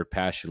ministry, your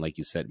passion, like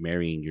you said,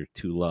 marrying your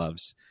two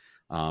loves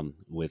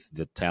with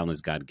the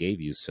talents God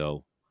gave you.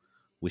 So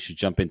we should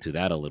jump into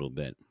that a little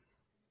bit.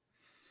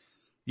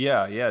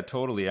 Yeah,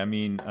 totally. I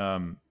mean,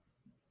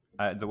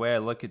 the way I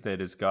look at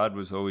that is God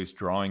was always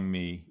drawing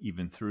me,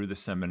 even through the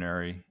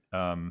seminary,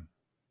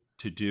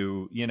 to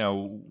do,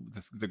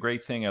 the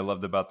great thing I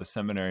loved about the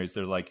seminary is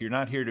they're like, you're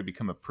not here to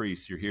become a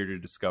priest. You're here to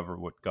discover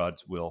what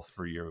God's will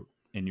for you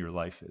in your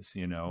life is,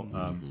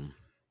 Mm-hmm.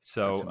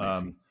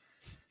 So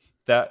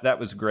that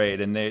was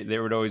great. And they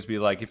would always be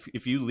like,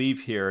 if you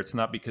leave here, it's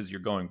not because you're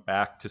going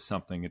back to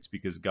something. It's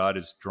because God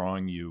is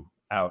drawing you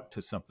out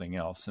to something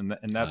else. And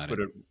that's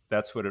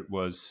what it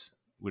was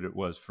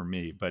for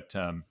me. But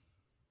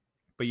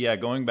yeah,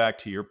 going back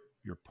to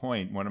your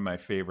point, one of my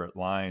favorite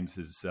lines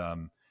is,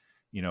 Fulton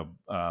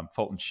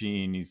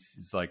Sheen,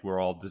 he's like, we're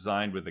all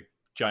designed with a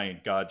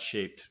giant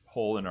God-shaped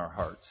hole in our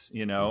hearts,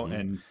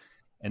 Mm-hmm.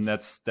 and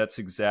that's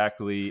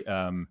exactly,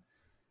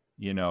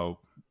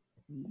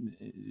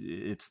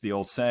 it's the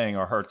old saying,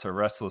 our hearts are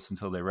restless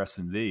until they rest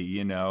in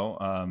thee,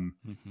 Mm-hmm.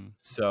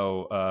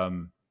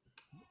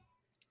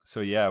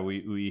 So yeah,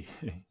 we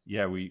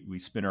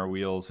spin our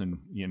wheels and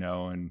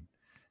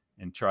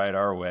try it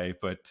our way,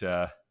 but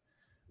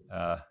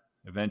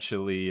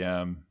eventually,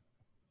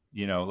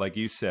 like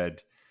you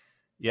said,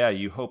 yeah,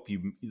 you hope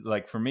you,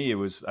 like, for me,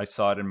 I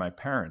saw it in my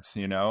parents,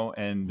 and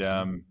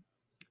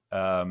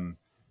Mm-hmm.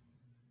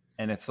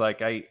 and it's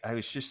like,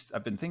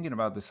 I've been thinking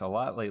about this a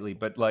lot lately,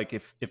 but like,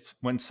 if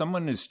when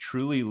someone is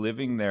truly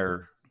living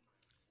their,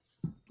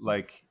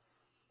 like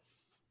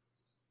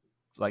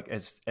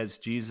as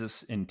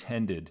Jesus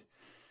intended,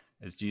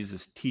 as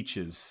Jesus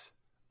teaches,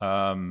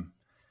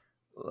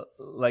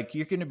 like,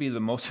 you're going to be the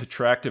most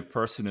attractive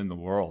person in the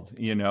world,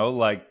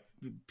 like,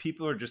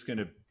 people are just going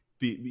to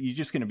you're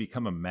just going to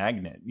become a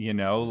magnet,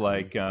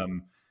 like, Yeah.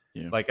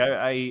 like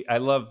I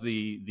love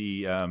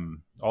the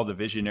all the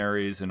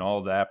visionaries and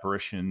all the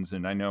apparitions,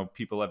 and I know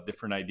people have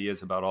different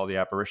ideas about all the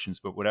apparitions,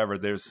 but whatever.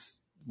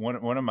 There's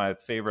one of my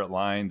favorite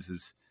lines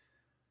is,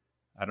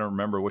 I don't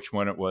remember which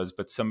one it was,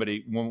 but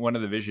one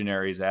of the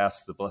visionaries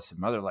asked the Blessed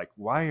Mother, like,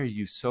 why are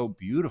you so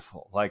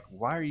beautiful? Like,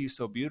 why are you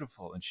so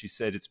beautiful? And she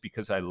said, it's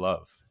because I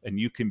love, and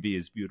you can be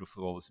as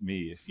beautiful as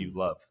me if you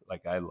love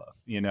like I love,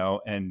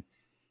 and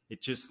it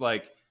just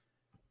like,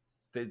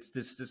 it's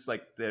just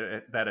like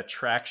that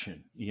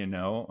attraction,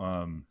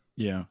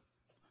 Yeah.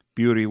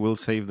 Beauty will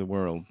save the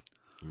world.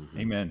 Mm-hmm.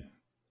 Amen.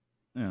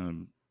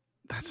 Um,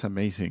 that's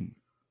amazing.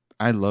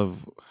 I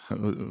love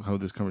how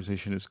this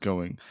conversation is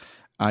going.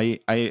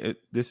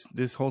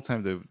 This whole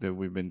time that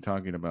we've been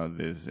talking about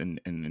this and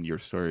your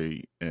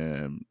story,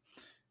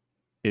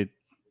 it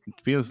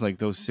feels like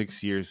those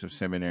 6 years of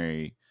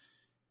seminary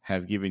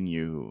have given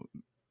you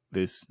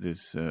this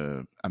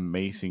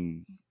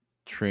amazing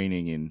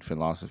training in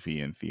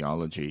philosophy and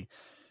theology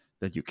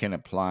that you can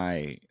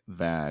apply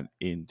that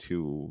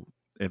into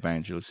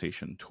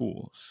evangelization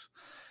tools.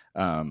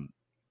 Um,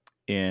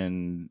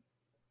 and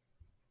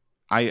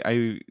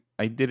I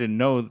didn't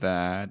know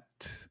that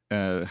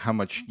how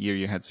much year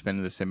you had spent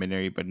in the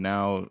seminary, but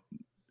now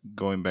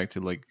going back to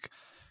like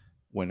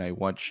when I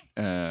watched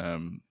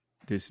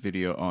this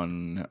video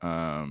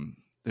on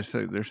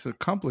there's a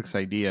complex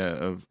idea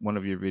of one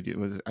of your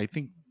videos. I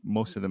think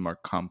most of them are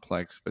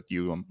complex, but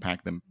you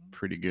unpack them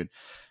pretty good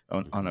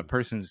on a Mm-hmm.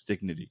 person's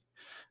dignity,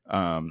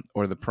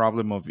 or the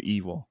problem of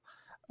evil.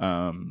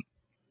 Um,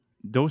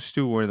 those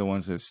two were the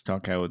ones that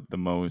stuck out the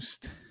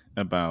most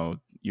about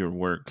your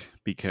work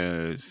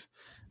because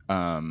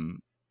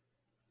um,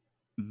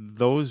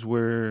 those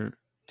were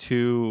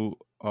two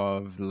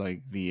of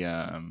like the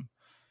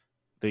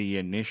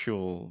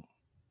initial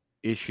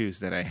issues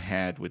that I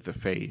had with the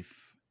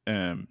faith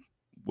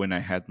when I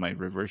had my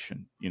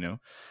reversion.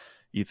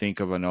 You think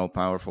of an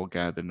all-powerful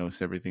God that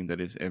knows everything,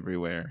 that is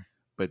everywhere,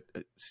 but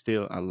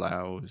still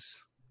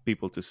allows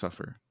people to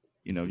suffer.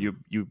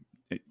 Mm-hmm.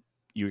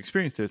 You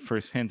experienced it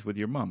firsthand with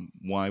your mom.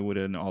 Why would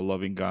an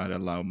all-loving God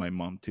allow my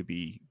mom to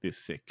be this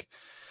sick?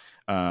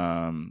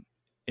 And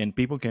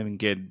people can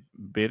get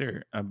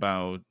bitter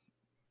about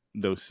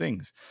those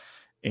things,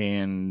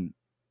 and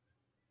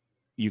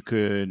you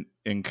could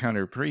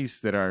encounter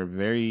priests that are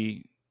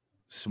very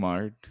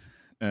smart,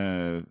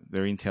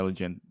 very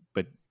intelligent,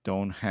 but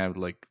don't have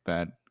like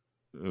that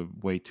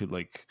way to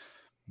like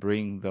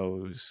bring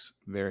those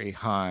very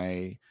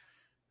high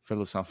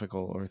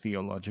philosophical or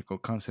theological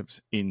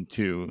concepts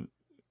into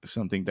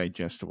something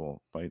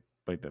digestible by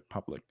the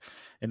public.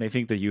 And I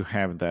think that you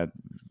have that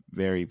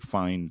very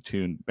fine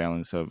tuned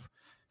balance of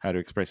how to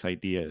express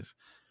ideas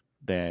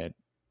that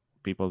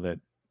people that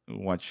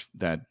watch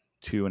that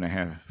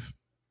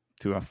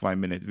 5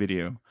 minute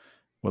video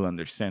will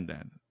understand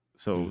that.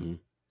 So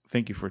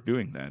thank you for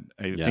doing that.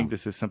 I think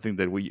this is something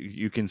that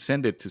you can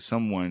send it to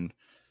someone,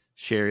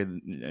 share a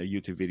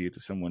YouTube video to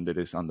someone that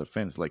is on the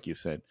fence, like you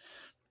said,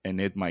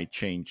 and it might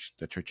change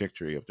the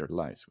trajectory of their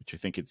lives, which I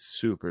think it's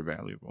super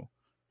valuable.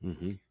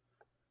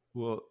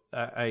 Well,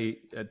 I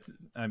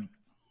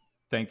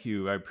thank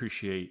you. I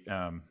appreciate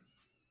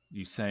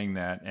you saying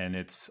that, and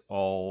it's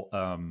all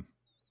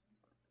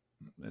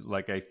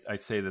like I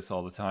say this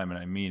all the time, and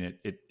I mean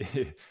it.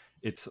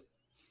 It's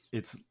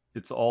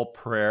all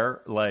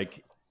prayer.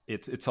 Like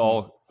it's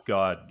all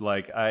God.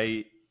 Like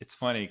it's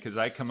funny because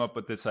I come up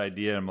with this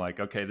idea. I'm like,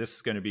 okay, this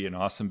is going to be an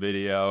awesome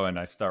video, and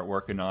I start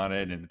working on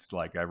it, and it's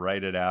like I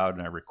write it out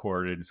and I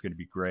record it. And it's going to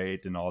be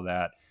great and all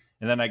that.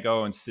 And then I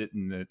go and sit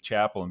in the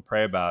chapel and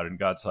pray about it, and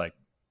God's like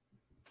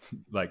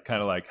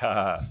kind of like,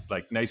 haha,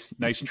 like nice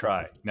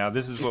try. Now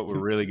this is what we're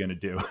really going to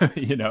do,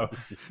 you know.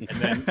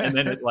 And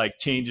then it like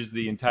changes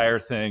the entire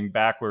thing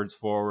backwards,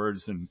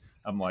 forwards, and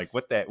I'm like,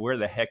 where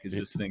the heck is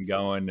this thing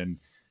going? And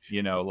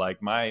you know,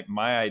 like my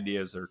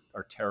ideas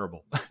are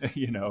terrible,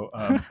 you know.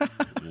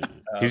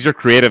 He's your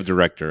creative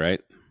director, right?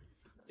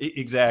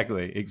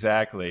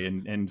 Exactly.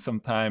 And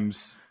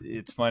sometimes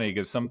it's funny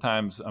because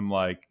sometimes I'm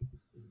like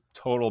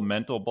total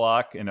mental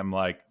block, and I'm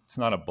like, it's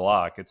not a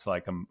block. It's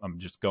like I'm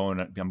going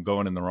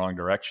in the wrong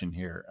direction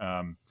here.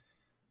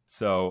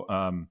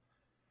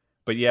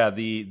 But yeah,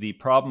 the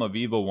problem of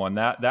Evil One,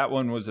 that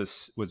one was a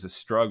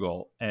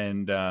struggle,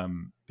 and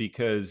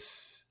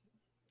because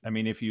I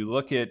mean, if you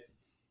look at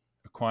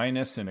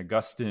Aquinas and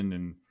Augustine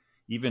and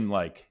even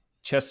like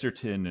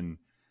Chesterton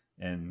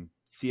and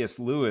C.S.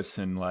 Lewis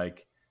and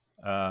like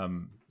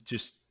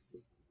just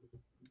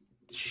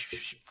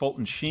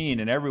Fulton Sheen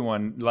and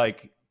everyone,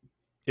 like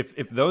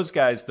if those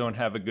guys don't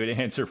have a good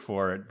answer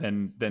for it,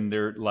 then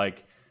they're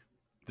like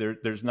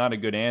there's not a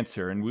good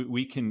answer. And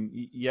we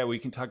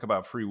can talk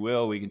about free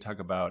will, we can talk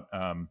about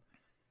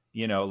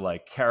you know,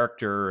 like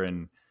character,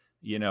 and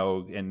you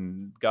know,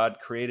 and God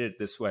created it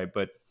this way,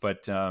 but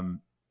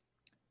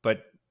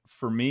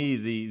for me,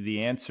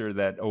 the answer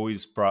that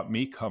always brought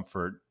me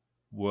comfort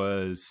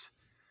was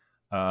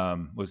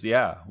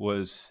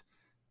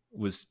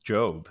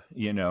Job,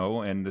 you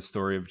know, and the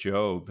story of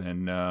Job,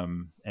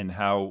 and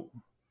how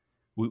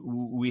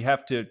we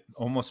have to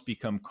almost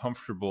become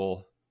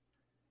comfortable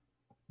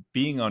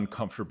being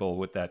uncomfortable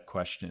with that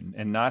question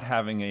and not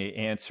having an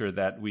answer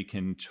that we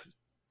can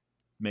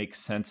make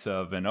sense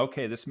of. And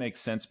okay, this makes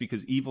sense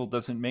because evil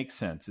doesn't make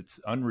sense. It's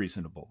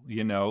unreasonable,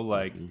 you know,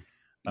 like, you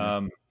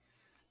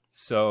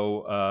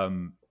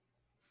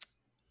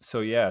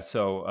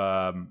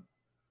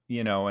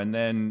know, and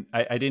then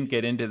I didn't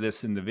get into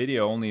this in the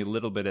video, only a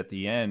little bit at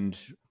the end,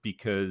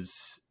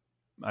 because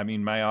I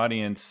mean, my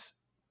audience,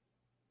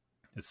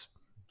 as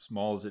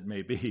small as it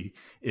may be,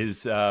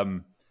 is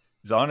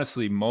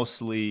honestly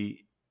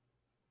mostly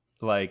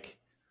like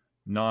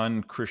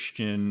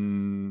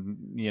non-Christian,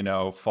 you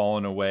know,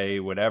 fallen away,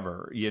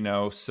 whatever, you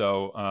know.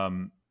 So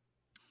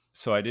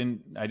I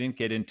didn't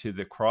get into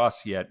the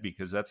cross yet,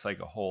 because that's like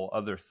a whole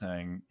other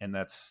thing, and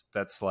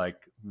that's like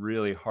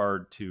really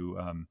hard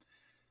to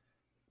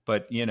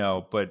but you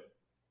know, but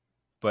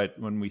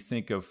when we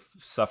think of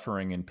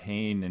suffering and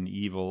pain and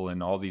evil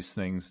and all these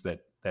things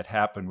that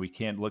happen, we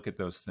can't look at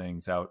those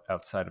things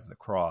outside of the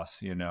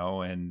cross, you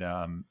know. And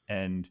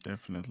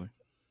definitely,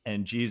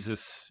 and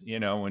Jesus, you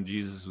know, when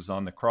Jesus was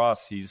on the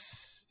cross,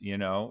 he's, you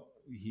know,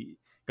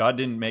 God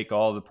didn't make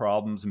all the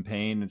problems and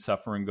pain and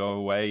suffering go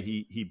away.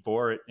 He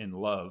bore it in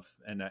love,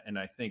 and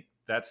I think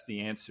that's the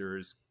answer.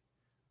 Is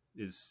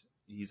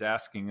he's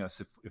asking us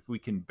if we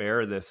can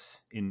bear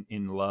this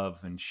in love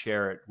and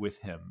share it with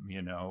him,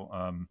 you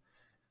know.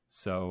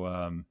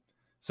 So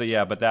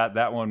yeah, but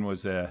that one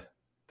was I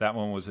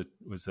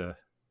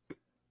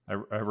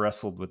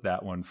wrestled with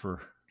that one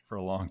for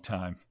a long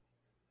time.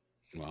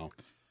 Wow.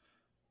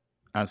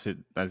 As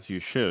you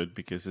should,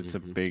 because it's a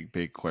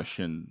big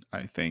question,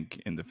 I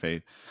think, in the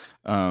faith.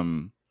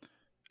 I'm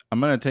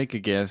gonna take a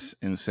guess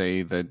and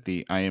say that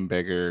the I am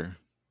beggar,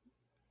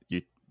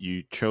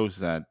 you chose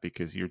that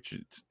because you're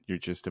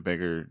just a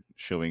beggar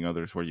showing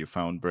others where you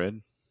found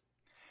bread.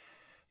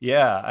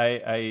 Yeah,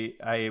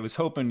 I was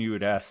hoping you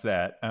would ask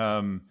that.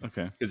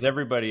 Okay, because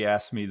everybody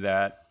asked me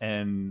that,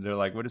 and they're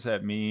like, "What does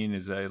that mean?"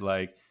 Is I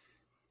like,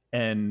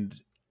 and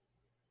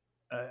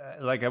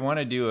like I want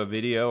to do a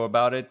video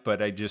about it,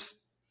 but I just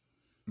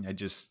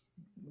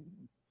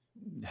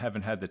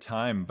haven't had the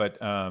time. But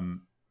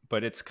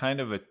it's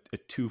kind of a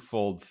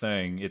twofold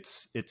thing.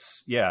 It's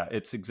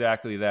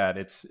exactly that.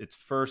 It's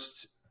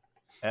first,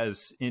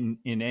 as in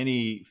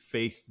any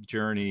faith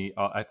journey,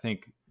 I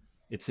think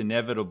it's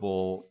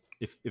inevitable,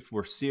 if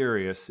we're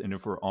serious and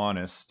if we're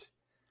honest,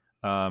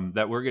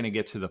 that we're going to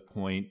get to the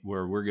point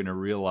where we're going to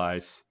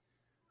realize,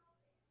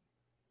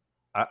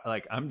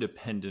 I'm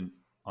dependent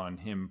on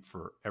him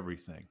for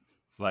everything.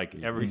 Like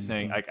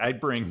everything, I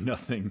bring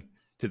nothing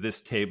to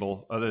this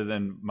table other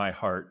than my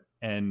heart,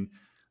 and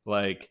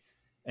like,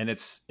 and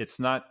it's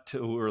not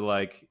till we're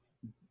like,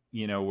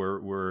 you know,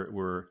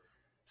 we're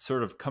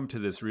sort of come to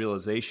this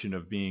realization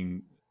of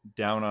being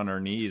down on our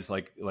knees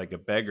like a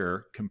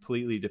beggar,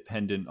 completely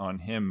dependent on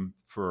him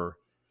for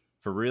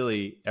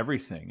really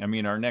everything. I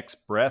mean, our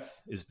next breath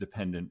is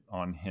dependent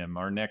on him.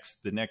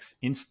 The next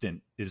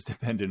instant is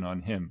dependent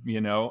on him,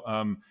 you know?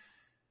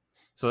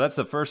 So that's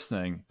the first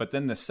thing. But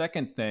then the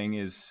second thing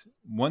is,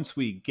 once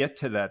we get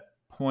to that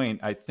point,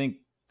 I think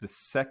the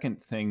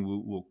second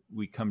thing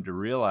we come to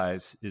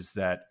realize is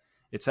that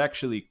it's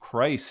actually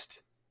Christ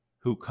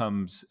who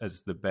comes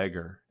as the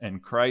beggar,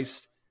 and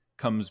Christ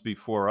comes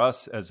before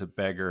us as a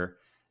beggar,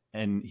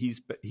 and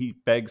he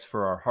begs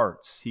for our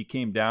hearts. He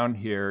came down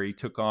here. He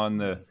took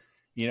on our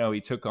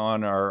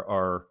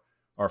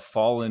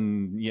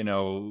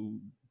fallen,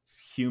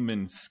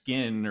 human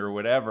skin or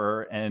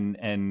whatever,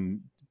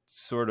 and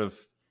sort of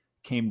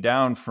came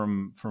down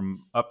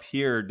from up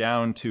here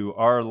down to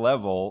our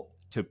level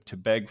to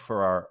beg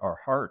for our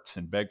hearts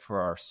and beg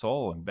for our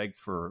soul and beg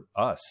for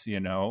us,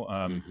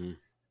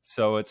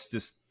 So it's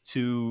this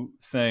two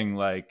thing,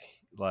 like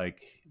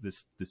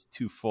this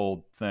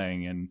twofold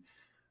thing. And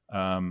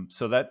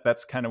so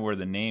that's kind of where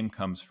the name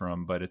comes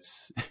from, but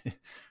it's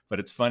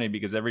funny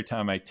because every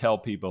time I tell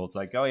people, it's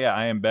like, oh yeah,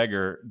 I am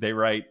beggar, they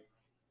write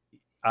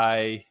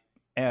I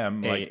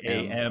am, like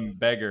A-M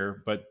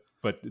beggar, but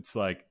it's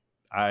like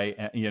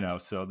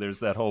so there's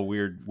that whole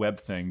weird web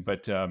thing,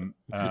 but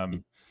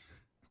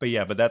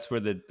that's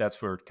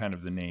where kind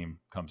of the name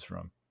comes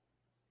from.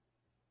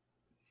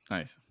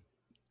 Nice.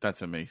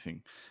 That's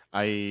amazing.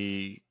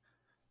 I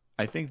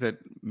think that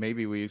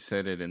maybe we've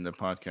said it in the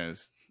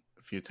podcast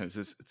a few times.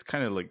 It's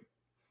kind of like,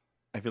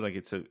 I feel like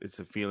it's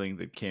a feeling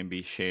that can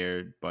be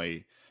shared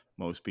by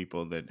most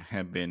people that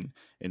have been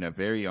in a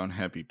very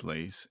unhappy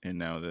place, and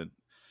now that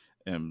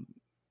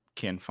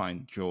can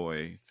find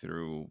joy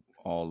through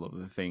all of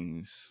the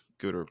things,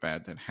 good or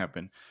bad, that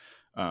happen.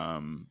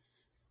 And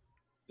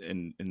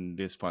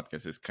this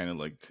podcast is kind of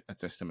like a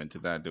testament to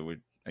that. That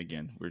we're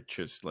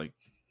just like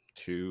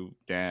two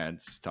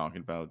dads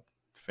talking about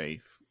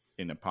faith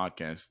in a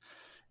podcast,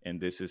 and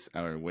this is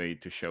our way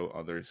to show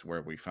others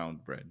where we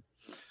found bread,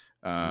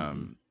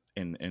 and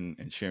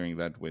sharing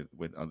that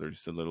with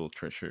others, the little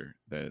treasure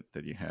that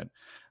you had.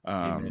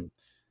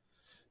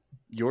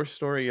 Your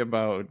story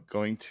about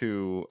going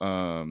to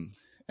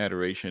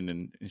adoration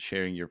and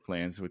sharing your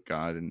plans with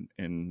God,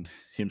 and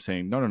him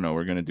saying, no,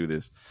 we're going to do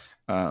this.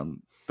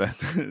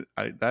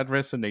 That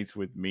resonates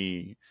with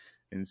me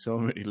in so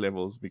many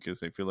levels,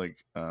 because I feel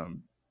like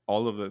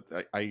all of it,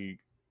 I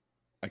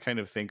kind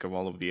of think of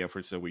all of the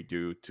efforts that we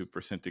do to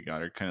present to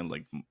God are kind of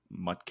like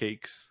mud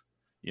cakes,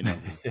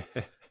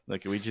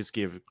 like we just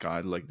give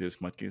God like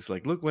this mud cakes,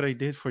 like, look what I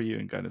did for you.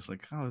 And God is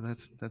like, oh,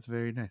 that's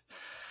very nice.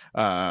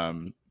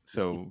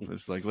 So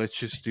it's like, let's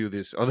just do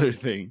this other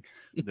thing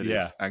that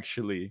is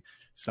actually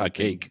a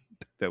cake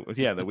that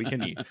we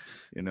can eat,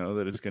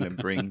 that is going to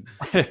bring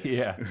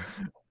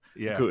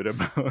good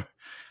about.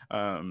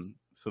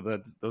 So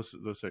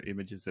those are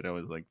images that I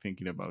was like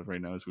thinking about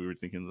right now as we were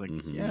thinking, like,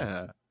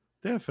 yeah,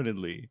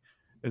 definitely,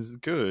 it's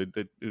good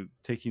that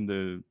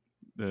taking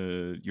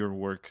your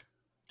work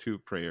to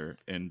prayer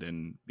and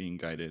then being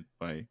guided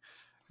by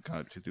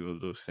God to do all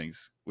those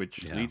things,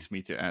 which leads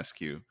me to ask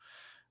you,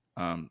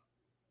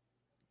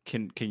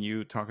 can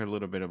you talk a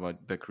little bit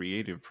about the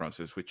creative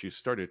process, which you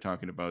started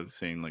talking about,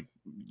 saying like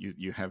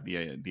you have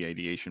the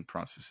ideation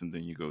process, and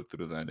then you go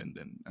through that, and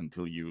then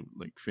until you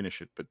like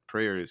finish it. But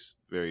prayer is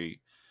very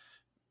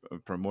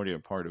primordial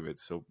part of it.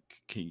 So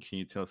can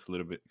you tell us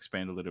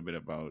expand a little bit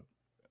about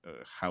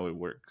how it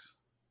works?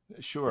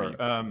 Sure.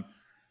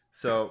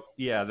 So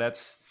yeah,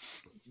 that's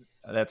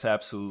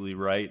absolutely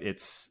right.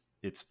 It's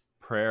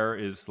prayer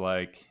is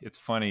like, it's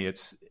funny.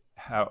 It's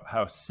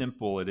how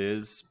simple it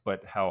is,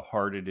 but how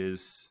hard it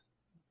is.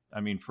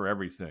 I mean, for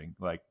everything,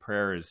 like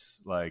prayer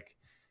is like,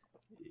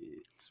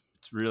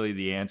 it's really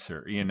the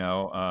answer,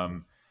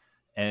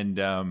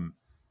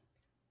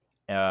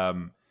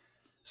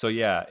 so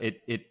yeah,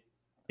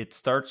 it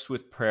starts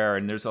with prayer,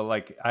 and there's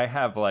I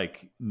have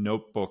like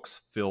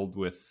notebooks filled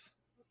with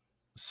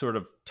sort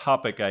of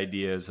topic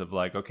ideas of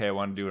like, okay, I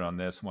want to do it on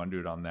this, I want to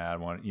do it on that,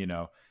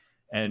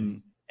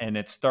 and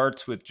it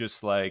starts with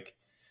just like,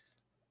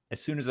 as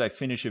soon as I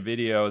finish a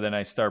video, then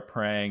I start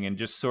praying and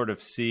just sort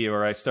of see,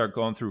 or I start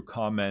going through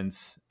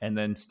comments and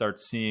then start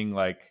seeing,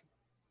 like,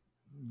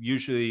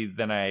 usually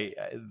then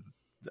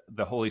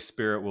the Holy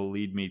Spirit will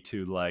lead me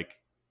to like,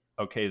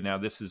 okay, now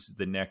this is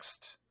the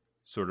next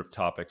sort of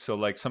topic. So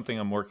like something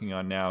I'm working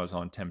on now is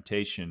on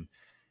temptation.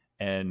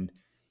 And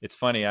it's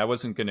funny, I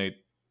wasn't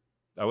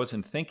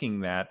thinking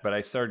that, but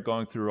I started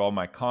going through all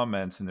my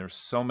comments, and there's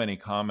so many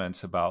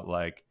comments about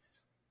like,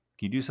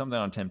 can you do something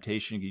on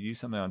temptation? Can you do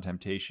something on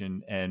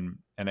temptation? And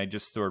I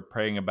just started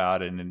praying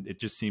about it, and it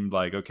just seemed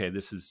like, okay,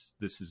 this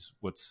is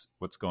what's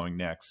going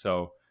next.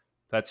 So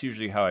that's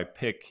usually how I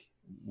pick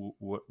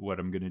what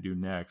I'm going to do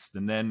next.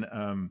 And then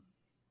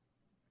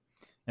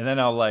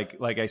I'll like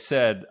I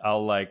said,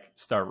 I'll like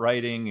start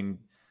writing and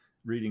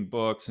reading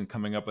books and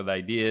coming up with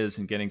ideas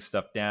and getting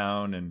stuff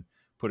down and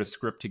put a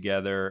script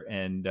together.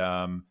 And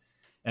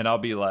I'll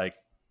be like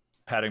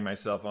patting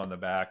myself on the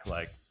back,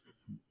 like,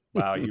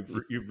 wow,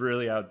 you've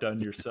really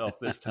outdone yourself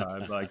this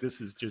time. Like,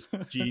 this is just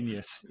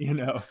genius, you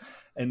know?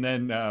 And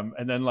then,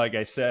 like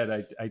I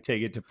said, I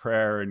take it to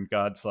prayer, and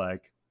God's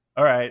like,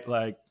 all right,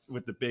 like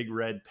with the big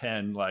red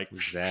pen, like,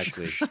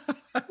 Exactly.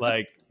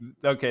 like,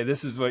 okay,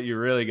 this is what you're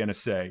really going to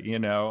say, you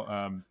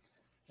know?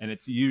 And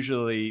it's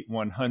usually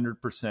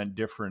 100%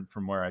 different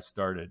from where I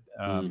started.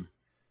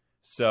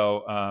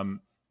 So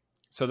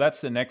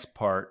that's the next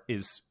part,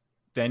 is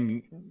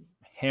then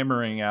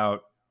hammering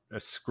out a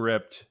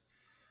script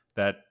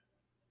that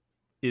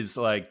is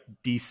like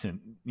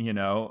decent, you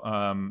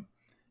know?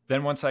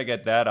 Then once I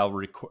get that,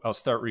 I'll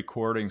start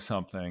recording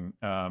something.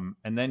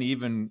 And then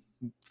even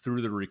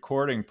through the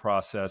recording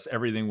process,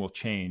 everything will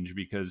change,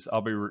 because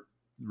I'll be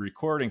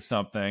recording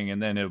something,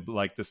 and then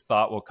like this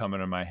thought will come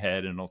into my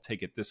head, and it'll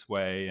take it this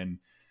way. And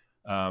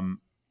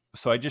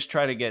so I just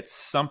try to get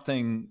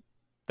something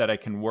that I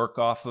can work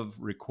off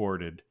of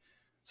recorded.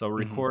 So I'll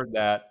record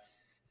that,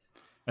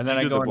 and then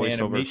I go the into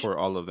voiceover animation for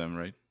all of them,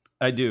 right?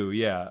 I do,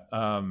 yeah.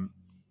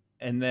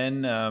 And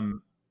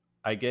then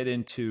I get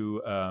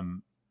into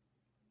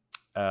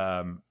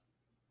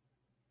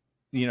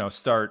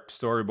start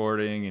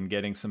storyboarding and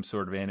getting some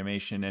sort of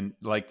animation. And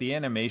like the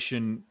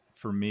animation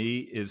for me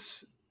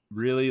is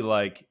really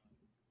like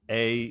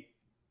it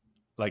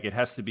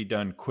has to be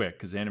done quick,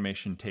 because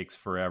animation takes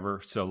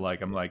forever. So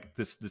like I'm like,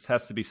 this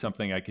has to be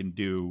something I can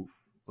do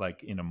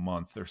like in a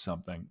month or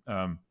something.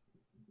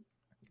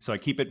 So I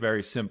keep it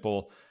very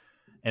simple.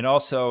 And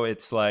also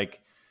it's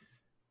like,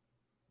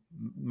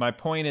 my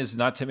point is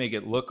not to make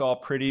it look all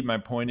pretty. My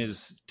point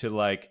is to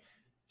like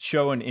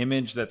show an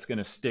image that's going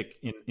to stick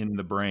in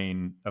the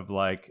brain of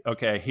like,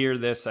 okay, I hear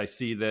this, I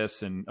see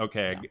this, and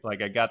okay, I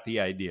got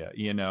the idea,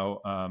 you know?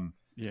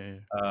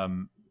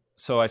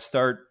 So I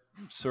start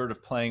sort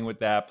of playing with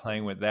that.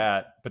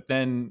 But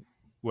then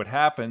what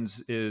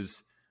happens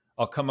is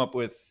I'll come up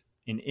with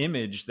an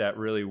image that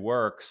really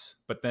works,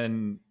 but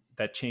then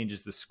that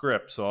changes the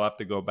script. So I'll have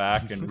to go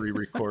back and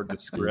re-record the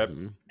script.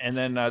 And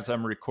then as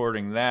I'm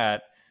recording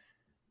that,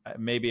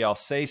 maybe I'll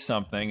say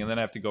something, and then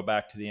I have to go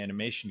back to the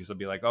animation, because I'll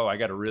be like, oh, I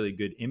got a really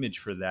good image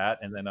for that.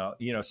 And then I'll,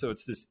 so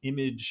it's this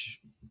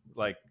image,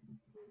 like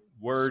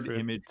word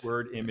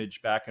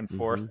image back and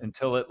forth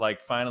until it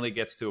like finally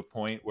gets to a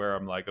point where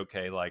I'm like,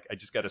 okay, like I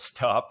just got to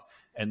stop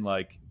and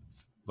like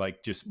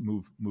just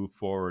move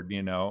forward,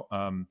 you know?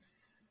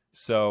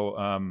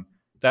 So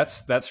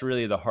that's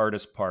really the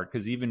hardest part.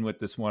 'Cause even with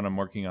this one I'm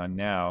working on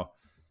now,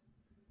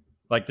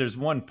 like there's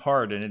one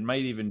part, and it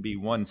might even be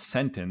one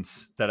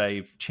sentence that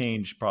I've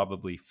changed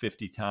probably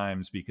 50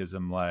 times, because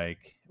I'm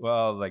like,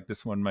 well, like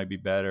this one might be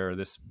better, or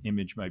this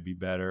image might be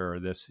better,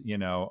 or this,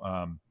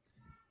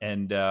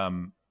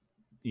 until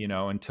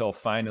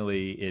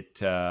finally it,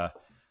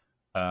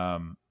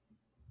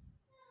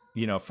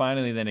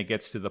 finally then it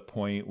gets to the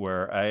point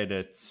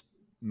where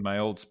my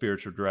old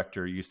spiritual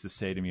director used to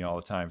say to me all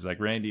the time, it's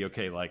like, Randy,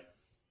 okay, like,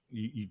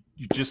 you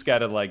just got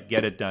to like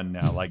get it done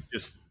now. Like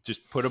just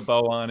put a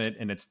bow on it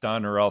and it's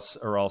done, or else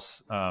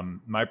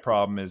my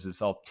problem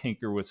is I'll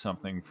tinker with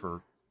something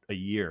for a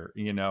year,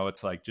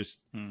 it's like, just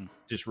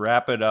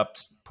wrap it up,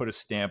 put a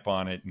stamp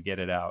on it and get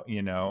it out,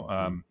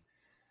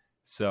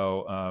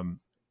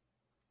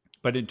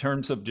 but in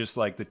terms of just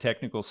like the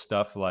technical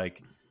stuff,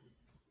 like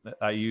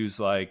I use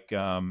like,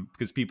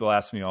 because people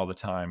ask me all the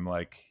time,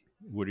 like,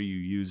 what are you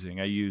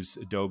using? I use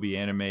Adobe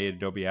Animate,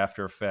 Adobe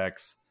After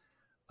Effects.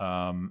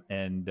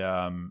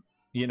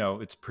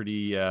 It's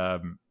pretty,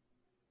 like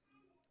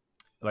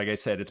I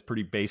said, it's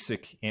pretty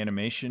basic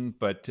animation,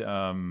 but it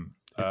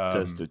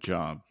does the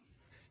job.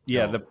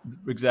 Yeah,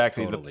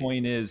 exactly. Totally. The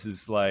point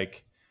is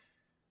like,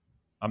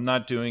 I'm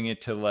not doing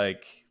it to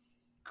like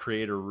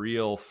create a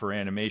reel for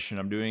animation.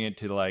 I'm doing it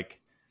to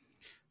like,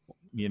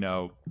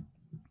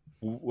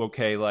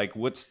 okay, like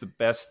what's the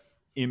best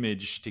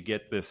image to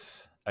get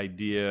this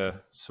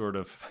idea sort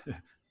of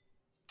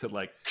to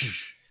like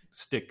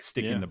stick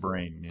in the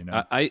brain,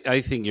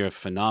 I think you're a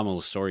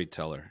phenomenal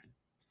storyteller.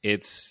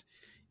 It's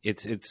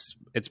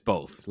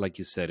both, like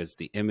you said. It's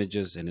the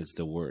images and it's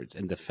the words,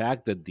 and the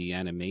fact that the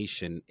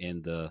animation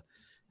and the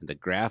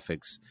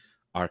graphics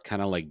are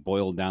kind of like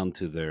boiled down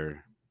to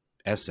their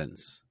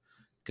essence,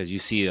 because you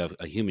see a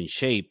human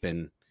shape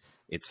and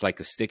it's like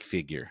a stick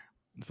figure.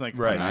 It's like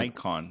an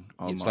icon.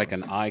 Almost. It's like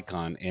an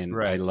icon, and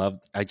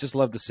I just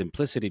love the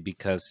simplicity,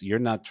 because you're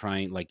not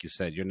trying, like you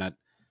said,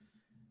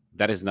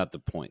 that is not the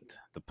point.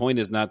 The point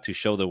is not to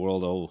show the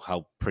world, oh,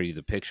 how pretty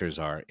the pictures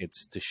are.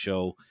 It's to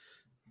show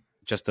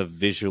just a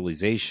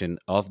visualization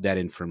of that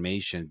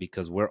information,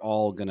 because we're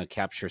all going to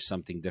capture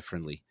something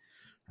differently,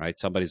 right?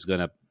 Somebody's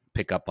going to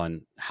pick up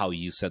on how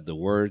you said the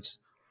words.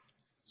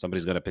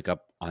 Somebody's going to pick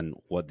up on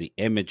what the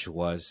image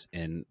was,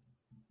 and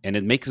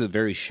it makes it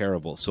very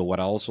shareable. So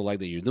what I also like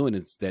that you're doing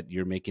is that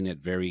you're making it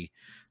very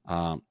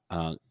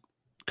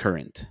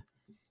current.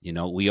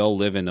 We all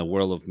live in a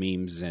world of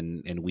memes,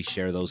 and we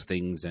share those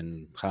things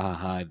and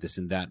this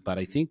and that. But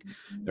I think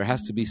there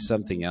has to be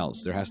something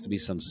else. There has to be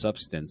some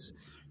substance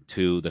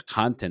to the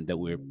content that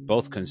we're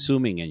both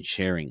consuming and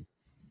sharing.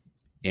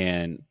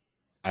 And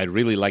I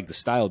really like the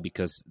style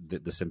because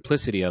the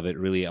simplicity of it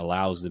really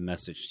allows the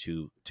message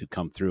to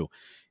come through.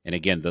 And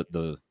again,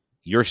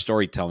 your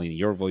storytelling,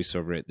 your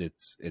voiceover,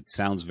 it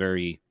sounds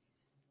very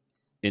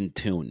in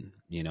tune.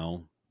 You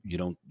know, you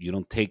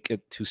don't take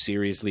it too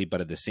seriously,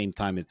 but at the same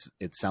time,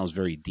 it sounds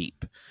very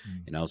deep.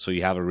 You know, so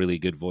you have a really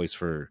good voice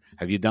for.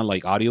 Have you done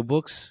like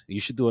audiobooks? You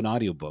should do an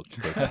audiobook.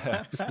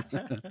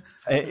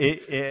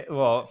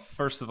 Well,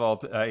 first of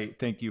all, I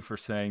thank you for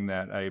saying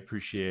that. I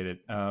appreciate it.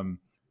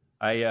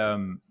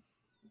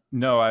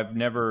 No, I've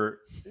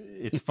never.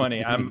 It's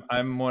funny.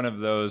 I'm one of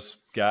those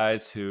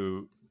guys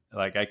who,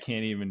 like, I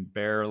can't even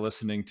bear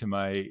listening to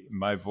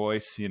my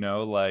voice. You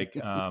know, like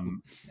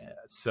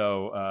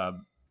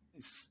so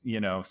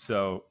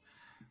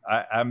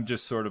I'm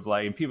just sort of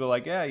like, and people are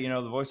like, yeah, you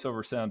know, the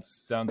voiceover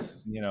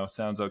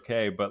sounds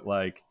okay, but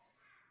like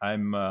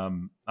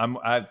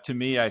to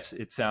me,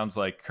 it sounds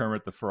like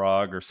Kermit the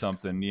Frog or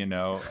something, you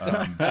know.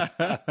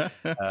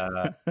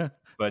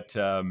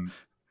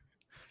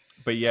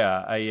 But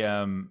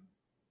yeah,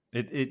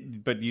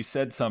 but you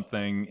said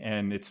something,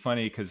 and it's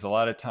funny because a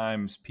lot of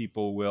times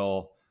people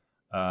will,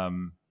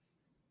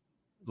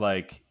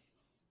 like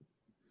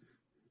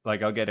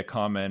I'll get a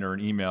comment or an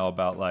email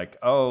about like,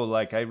 oh,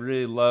 like, I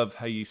really love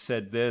how you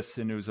said this,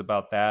 and it was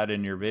about that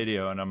in your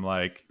video, and I'm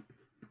like,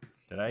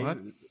 did I what?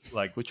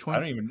 Like, which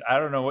one? I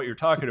don't know what you're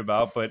talking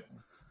about, but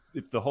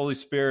if the Holy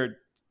Spirit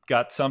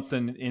got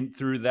something in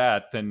through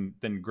that, then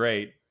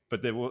great.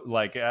 But they what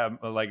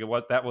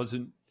that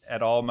wasn't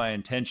at all my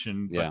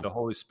intention, but the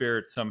Holy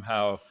Spirit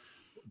somehow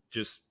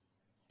just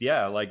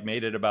like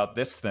made it about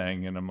this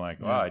thing, and I'm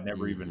like, wow, I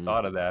never even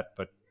thought of that,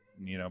 but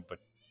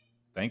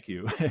thank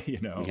you.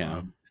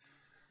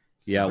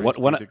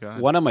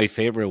 One of my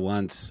favorite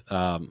ones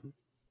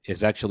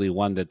is actually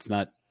one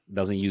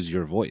doesn't use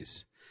your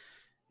voice.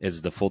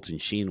 It's the Fulton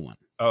Sheen one.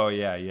 Oh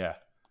yeah.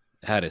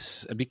 That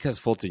is because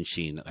Fulton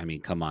Sheen, I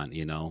mean, come on,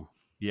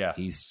 Yeah,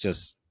 he's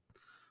just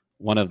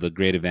one of the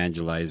great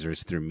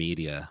evangelizers through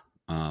media.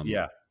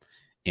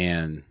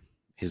 And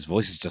his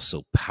voice is just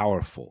so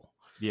powerful.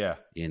 Yeah.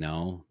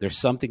 There's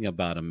something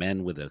about a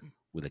man with a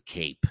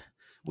cape,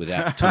 with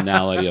that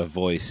tonality of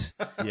voice.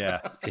 Yeah.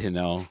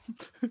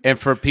 And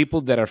for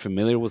people that are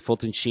familiar with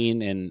Fulton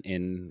Sheen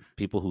and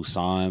people who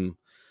saw him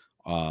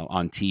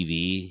on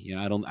TV,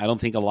 I don't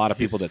think a lot of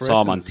people that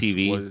saw him on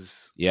TV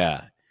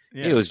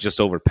it was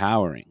just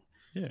overpowering.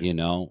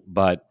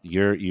 But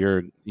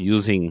you're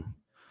using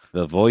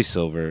the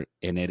voiceover,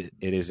 and it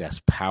is as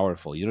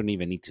powerful. You don't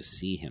even need to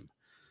see him.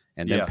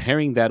 And then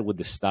pairing that with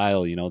the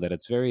style, that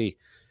it's very,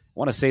 I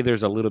want to say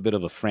there's a little bit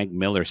of a Frank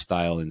Miller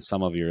style in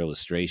some of your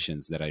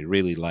illustrations that I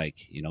really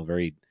like,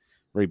 very,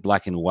 very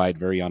black and white,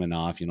 very on and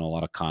off, a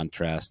lot of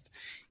contrast,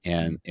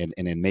 and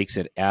it makes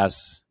it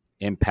as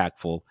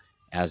impactful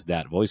as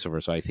that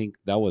voiceover. So I think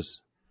that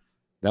was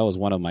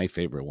one of my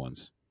favorite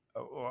ones.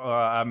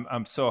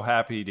 I'm so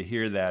happy to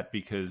hear that,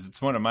 because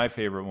it's one of my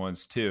favorite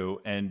ones too.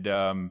 And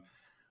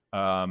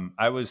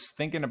I was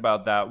thinking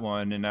about that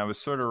one, and I was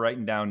sort of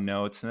writing down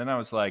notes, and then I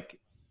was like,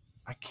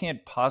 I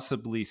can't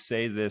possibly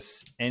say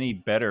this any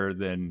better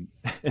than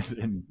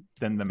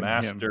the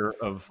master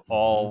of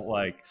all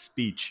like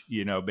speech,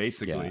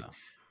 basically.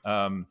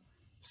 Yeah.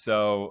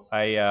 So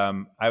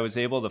I was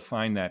able to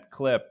find that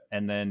clip,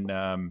 and then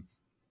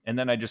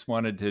I just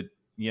wanted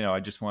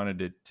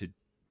to,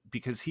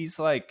 because he's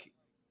like,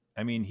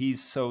 I mean,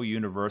 he's so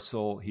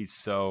universal. He's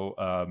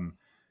so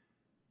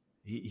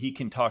he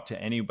can talk to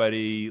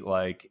anybody.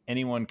 Like,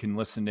 anyone can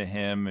listen to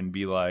him and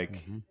be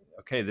like,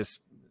 okay, this,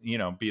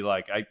 be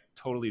like, I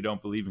totally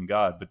don't believe in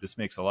God, but this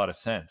makes a lot of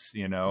sense,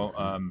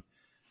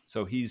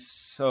 so he's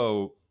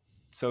so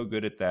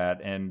good at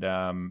that.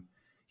 And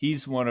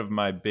he's one of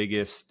my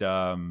biggest,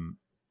 going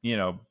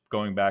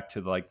back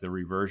to like the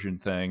reversion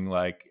thing.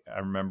 Like, I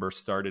remember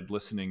started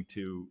listening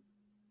to,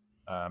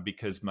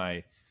 because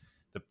the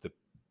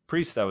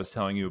priest I was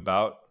telling you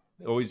about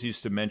always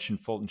used to mention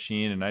Fulton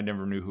Sheen, and I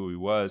never knew who he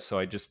was. So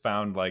I just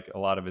found like a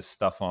lot of his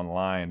stuff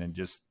online, and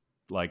just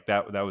like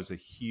that was a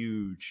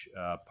huge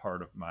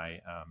part of my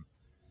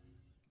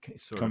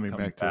sort coming of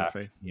back to the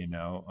faith.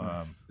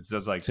 It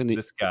says like,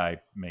 this guy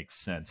makes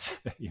sense.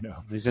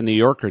 He's a New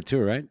Yorker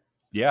too, right?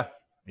 Yeah.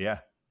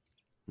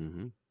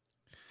 Mm-hmm.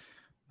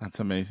 That's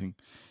amazing.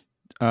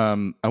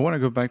 I want to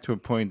go back to a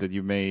point that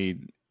you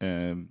made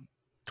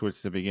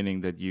towards the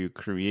beginning, that you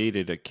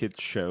created a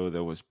kids show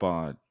that was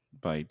bought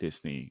by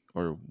Disney,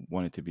 or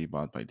wanted to be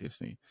bought by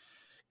Disney.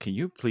 Can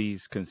you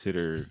please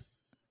consider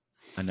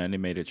an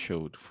animated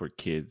show for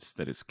kids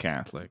that is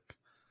Catholic?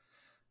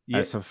 Yeah.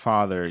 As a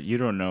father, you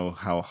don't know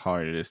how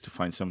hard it is to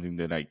find something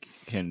that I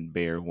can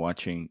bear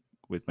watching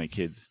with my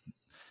kids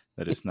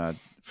that is not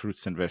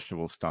fruits and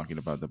vegetables talking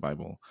about the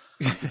Bible.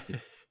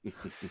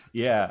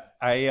 Yeah,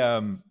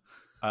 I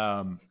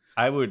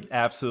would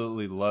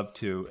absolutely love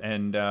to.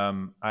 And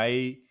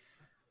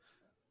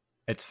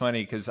it's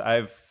funny because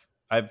I've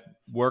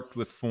worked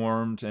with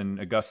Formed and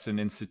Augustine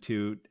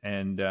Institute,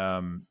 and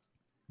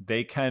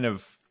they kind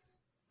of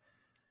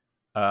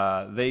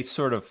they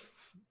sort of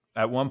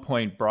at one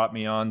point brought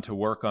me on to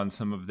work on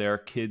some of their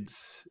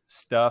kids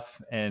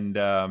stuff, and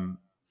I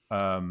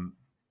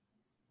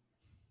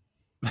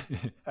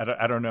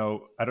don't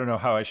know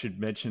how I should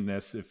mention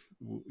this, if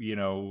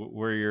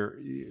where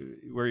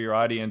your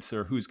audience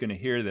or who's going to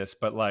hear this,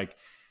 but like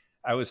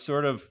I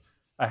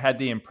had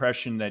the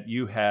impression that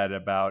you had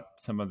about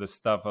some of the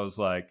stuff. I was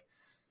like,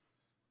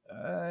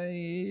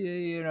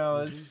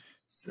 it's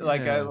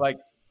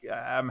Yeah.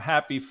 I'm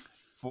happy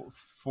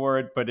for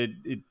it, but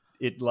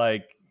it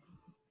like,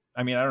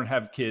 I mean, I don't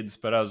have kids,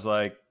 but I was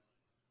like,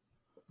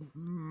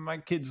 my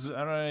kids,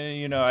 I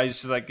don't, I was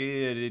just like, Don't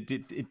it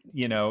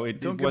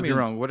get me wasn't.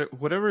 wrong.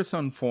 Whatever is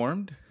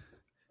unformed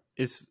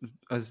is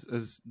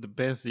as the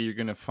best that you're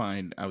gonna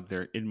find out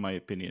there, in my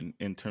opinion,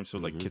 in terms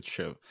of like Mm-hmm. kids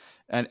show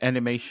and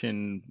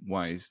animation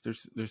wise.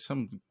 There's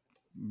some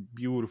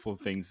beautiful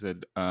things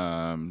that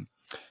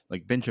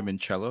like Benjamin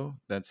Cello,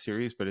 that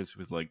series, but it's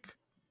with like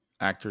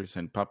actors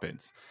and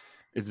puppets.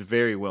 It's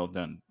very well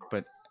done,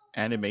 but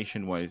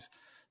animation wise,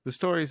 the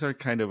stories are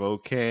kind of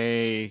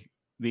okay.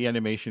 The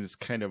animation is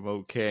kind of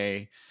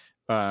okay,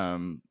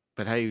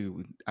 but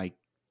I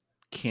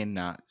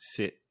cannot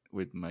sit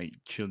with my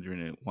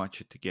children and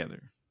watch it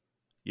together.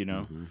 You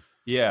know, Mm-hmm.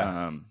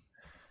 Yeah. um,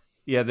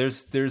 Yeah,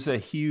 there's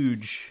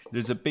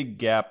a big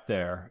gap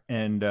there,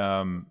 and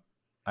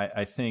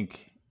I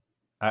think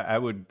I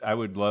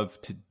would love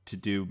to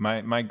do,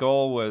 my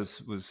goal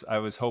was I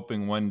was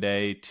hoping one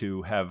day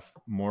to have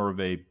more of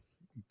a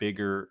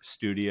bigger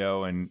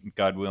studio, and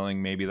God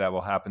willing, maybe that will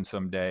happen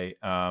someday.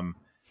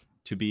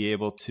 To be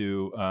able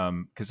to,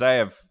 because I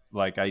have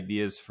like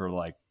ideas for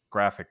like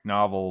graphic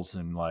novels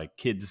and like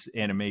kids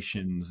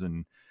animations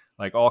and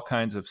like all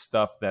kinds of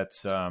stuff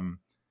that's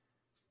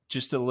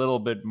just a little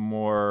bit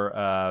more,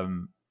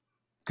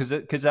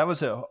 because that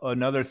was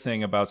another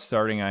thing about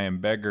starting I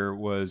Am Beggar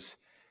was,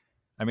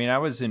 I mean, I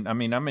was in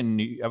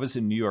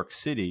New York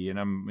City, and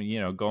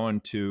I'm,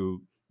 going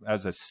to,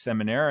 as a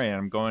seminarian,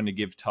 I'm going to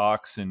give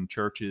talks in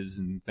churches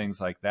and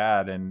things like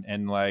that. And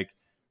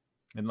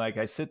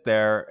I sit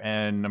there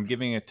and I'm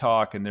giving a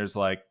talk, and there's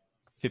like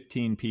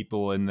 15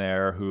 people in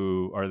there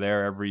who are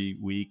there every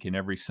week and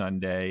every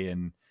Sunday,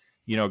 and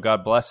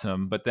God bless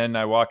them. But then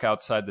I walk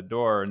outside the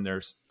door, and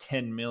there's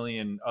 10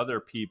 million other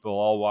people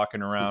all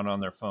walking around on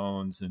their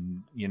phones,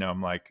 and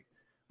I'm like,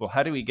 well,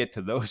 how do we get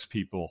to those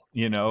people?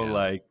 Yeah.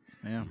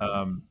 yeah,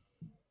 Um,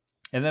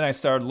 and then I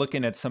started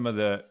looking at some of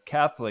the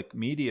Catholic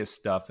media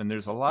stuff, and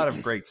there's a lot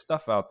of great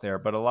stuff out there,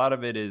 but a lot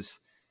of it is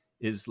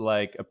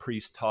like a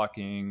priest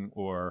talking,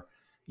 or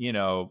you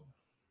know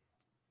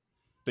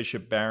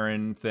Bishop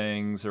Barron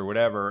things or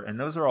whatever, and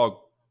those are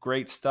all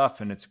great stuff,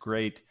 and it's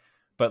great.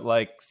 But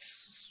like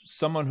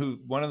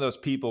one of those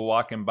people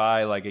walking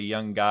by, like a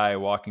young guy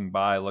walking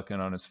by looking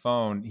on his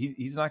phone,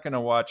 he's not going to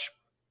watch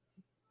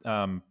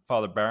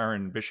Father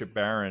Barron, Bishop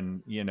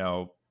Barron,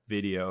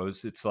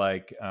 videos. It's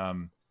like,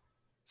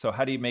 so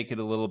how do you make it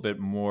a little bit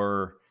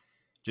more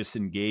just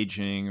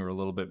engaging, or a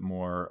little bit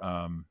more,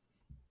 I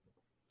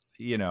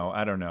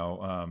don't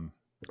know,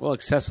 Well,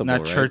 accessible,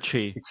 not right?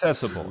 churchy.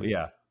 accessible?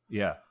 Yeah,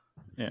 yeah,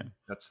 Yeah,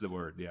 that's the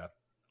word. Yeah.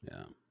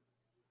 Yeah.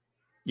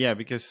 yeah,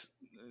 because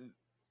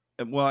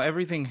well,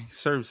 everything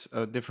serves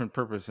a different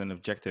purpose and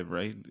objective,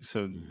 right?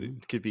 So Mm-hmm.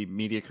 it could be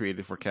media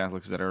created for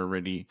Catholics that are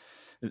already.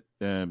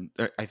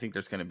 I think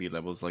there's going to be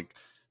levels like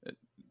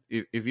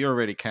if you're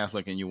already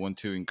Catholic and you want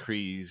to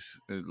increase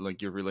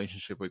like your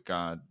relationship with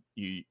God,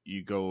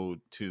 you go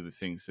to the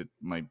things that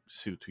might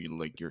suit you,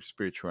 like your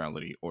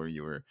spirituality or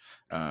your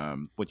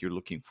what you're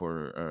looking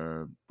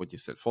for, what you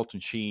said, Fulton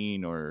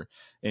Sheen or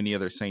any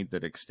other saint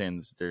that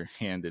extends their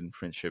hand in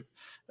friendship.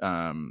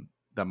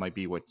 That might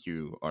be what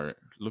you are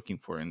looking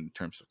for in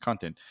terms of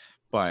content,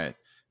 but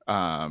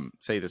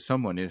say that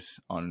someone is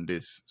on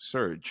this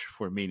surge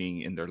for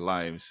meaning in their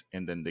lives,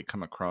 and then they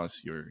come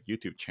across your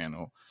YouTube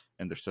channel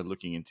and they're still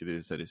looking into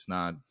this, that it's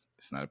not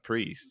a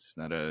priest, it's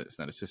not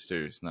a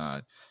sister, it's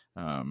not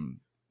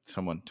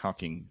someone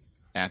talking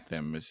at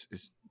them, is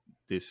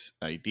this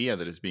idea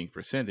that is being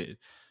presented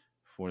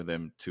for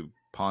them to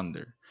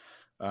ponder.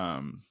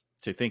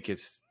 So I think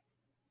it's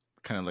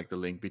kind of like the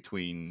link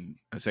between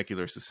a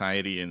secular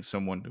society and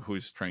someone who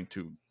is trying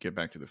to get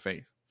back to the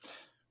faith,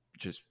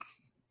 which is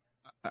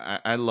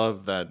I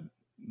love that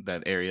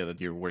area that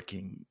you're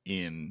working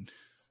in.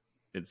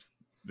 It's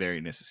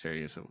very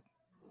necessary. So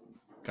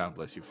God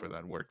bless you for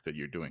that work that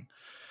you're doing.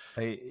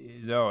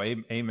 No,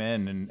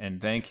 amen,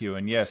 and thank you.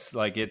 And yes,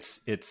 like it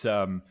is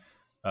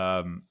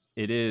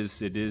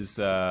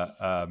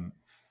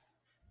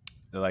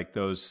like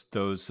those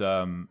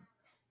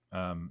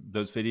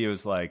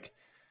videos,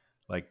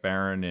 like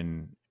Baron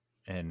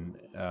and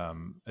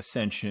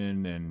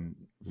Ascension and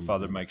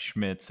Father Mm-hmm. Mike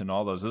Schmitz and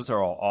all those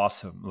are all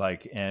awesome.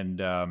 Like, and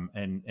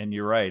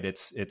you're right.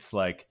 It's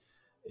like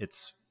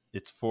it's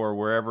for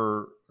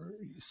wherever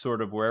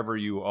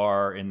you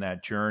are in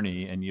that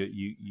journey, and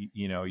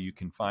you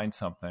can find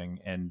something.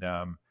 And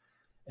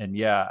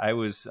yeah, I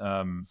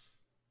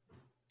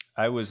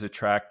was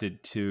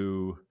attracted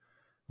to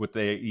what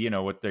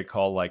they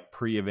call like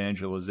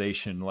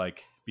pre-evangelization,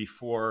 like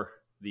before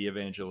the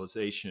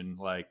evangelization,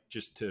 like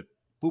just to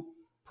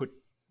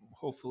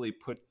hopefully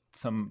put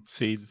some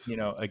seeds.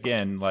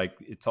 Again, like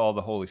it's all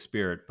the Holy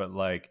Spirit, but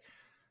like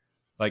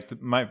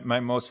my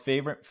most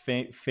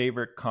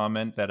favorite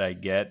comment that I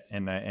get,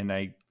 and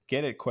I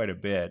get it quite a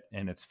bit,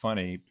 and it's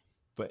funny,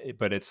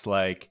 but it's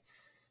like,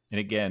 and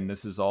again,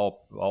 this is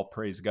all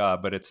praise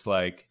God, but it's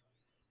like,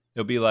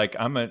 it'll be like,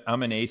 I'm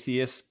an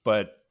atheist,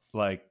 but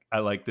like I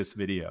like this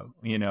video,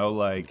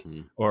 like,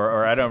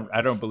 or I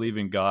don't believe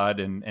in God,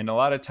 and a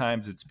lot of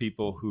times it's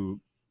people who,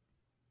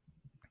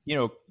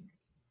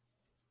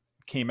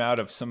 came out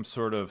of some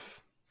sort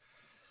of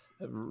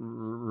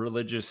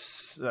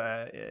religious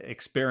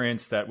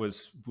experience that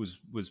was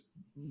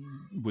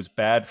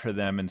bad for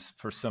them, and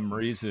for some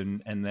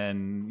reason, and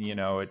then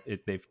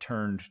they've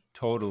turned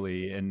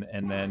totally, and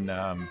then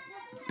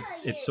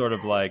it's sort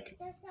of like,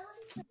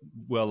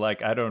 well,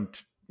 like I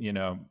don't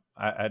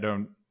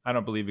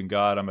believe in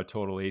God, I'm a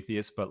total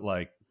atheist, but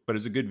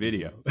it's a good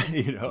video.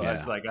 Yeah.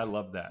 It's like, I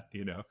love that.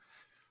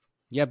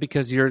 Yeah,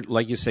 because you're,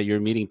 like you say, you're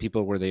meeting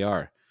people where they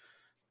are.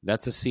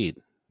 That's a seed.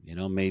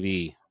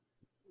 Maybe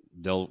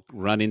they'll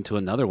run into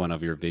another one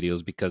of your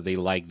videos because they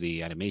like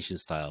the animation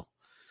style,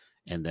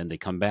 and then they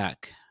come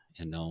back,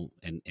 and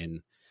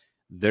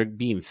they're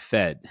being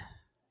fed,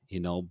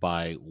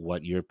 by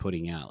what you're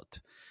putting out.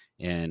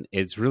 And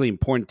it's really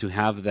important to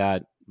have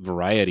that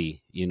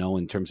variety,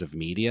 in terms of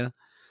media,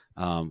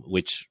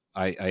 which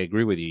I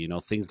agree with you.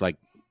 Things like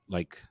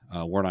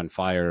Word on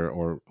Fire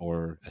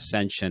or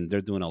Ascension, they're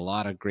doing a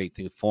lot of great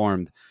things.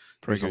 Formed,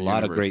 there's a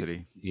lot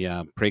University.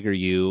 of great,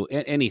 PragerU,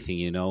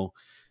 anything,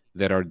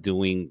 that are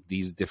doing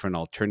these different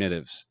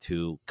alternatives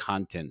to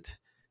content,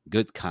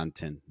 good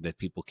content that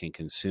people can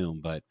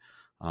consume. But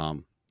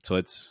so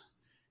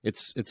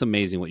it's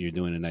amazing what you're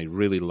doing, and I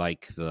really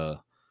like the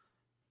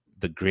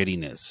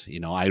grittiness.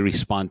 I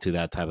respond to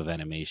that type of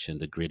animation,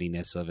 the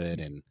grittiness of it,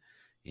 and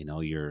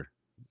your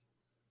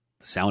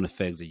sound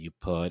effects that you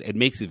put. It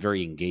makes it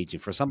very engaging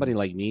for somebody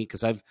like me,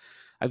 because I've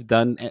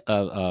done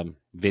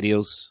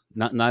videos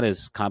not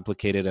as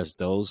complicated as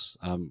those.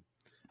 I'm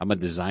a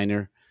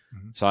designer,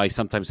 so I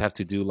sometimes have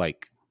to do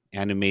like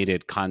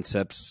animated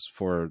concepts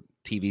for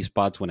TV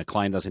spots when a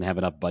client doesn't have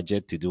enough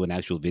budget to do an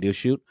actual video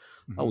shoot.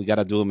 Oh, we got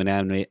to do them in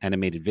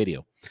animated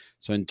video.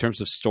 So in terms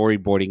of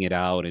storyboarding it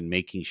out and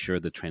making sure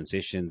the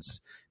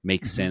transitions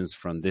make sense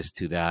from this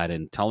to that,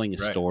 and telling a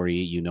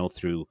story,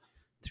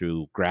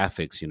 through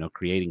graphics,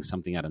 creating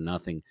something out of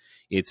nothing,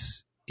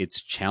 it's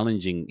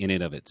challenging in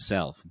and of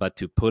itself. But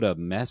to put a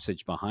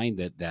message behind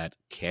it that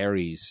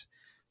carries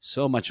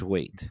so much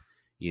weight,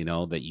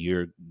 that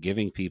you're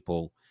giving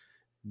people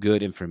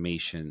good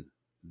information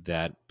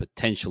that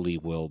potentially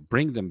will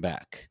bring them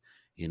back,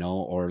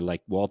 or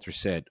like Walter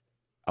said,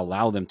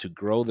 allow them to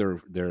grow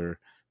their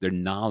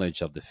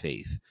knowledge of the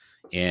faith,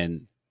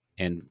 and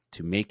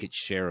to make it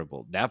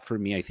shareable. That for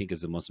me, I think,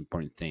 is the most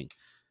important thing,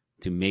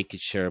 to make it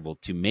shareable,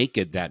 to make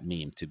it that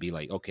meme, to be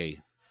like, okay,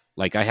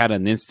 like I had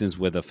an instance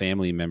with a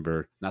family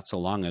member not so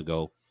long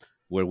ago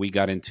where we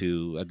got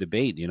into a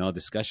debate, a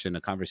discussion,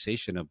 a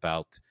conversation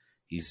about,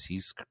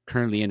 he's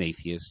currently an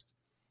atheist.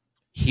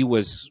 He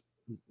was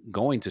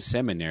going to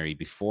seminary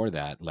before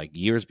that, like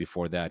years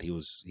before that. He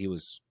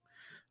was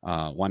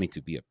wanting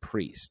to be a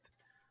priest,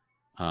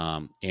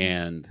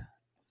 and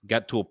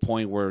got to a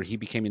point where he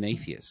became an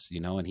atheist,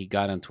 and he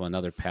got into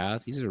another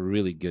path. He's a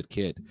really good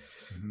kid,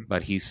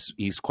 but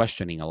he's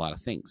questioning a lot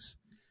of things.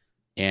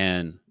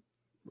 And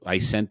I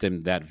sent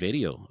him that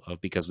video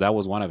because that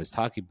was one of his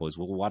talking points.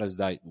 Well, why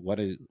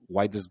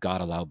does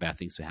God allow bad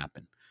things to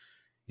happen?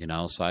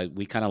 So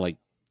we kind of like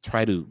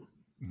try to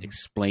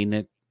explain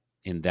it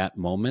in that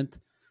moment.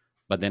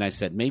 But then I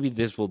said, maybe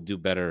this will do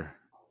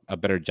a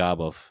better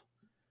job of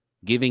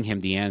giving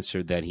him the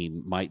answer that he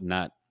might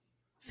not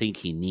think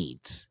he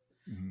needs,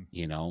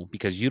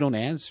 because you don't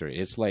answer.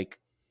 It's like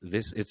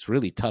this, it's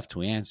really tough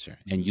to answer,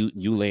 and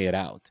you lay it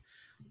out,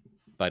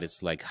 but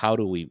it's like, how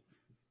do we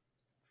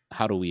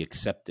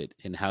accept it,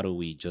 and how do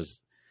we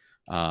just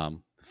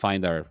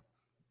find our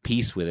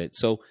peace with it?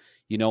 So,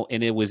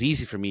 and it was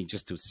easy for me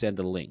just to send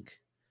a link,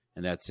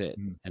 and that's it.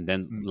 And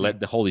then let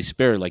the Holy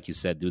Spirit, like you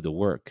said, do the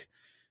work,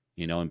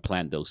 and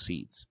plant those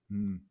seeds.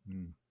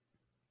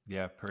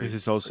 Yeah. This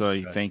is also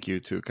a thank you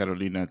to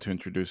Carolina to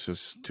introduce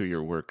us to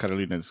your work.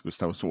 Carolina is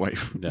Gustavo's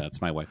wife. Yeah,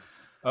 that's my wife.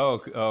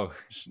 Oh.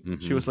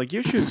 She was like,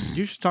 you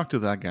should talk to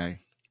that guy.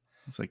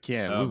 It's like,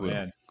 yeah, we will.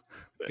 Man.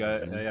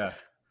 Yeah.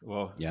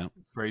 Well, yeah.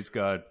 Praise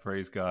God.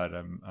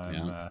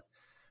 I'm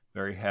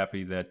very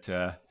happy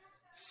that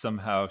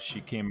somehow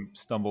she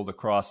stumbled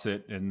across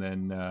it, and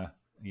then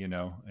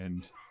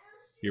and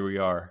here we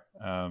are.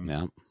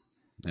 Yeah.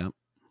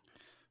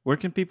 Where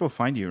can people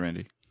find you,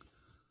 Randy?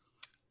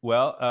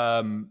 Well,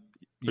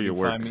 you your can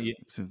work. find me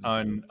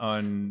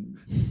on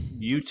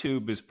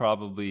YouTube is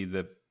probably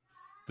the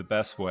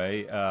best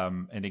way.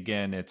 And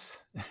again, it's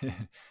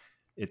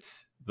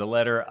it's the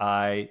letter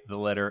I, the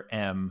letter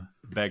M,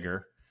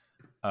 beggar.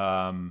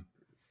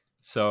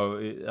 So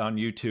on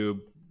YouTube,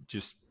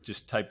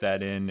 just type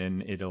that in,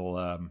 and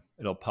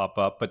it'll pop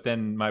up. But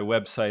then my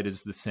website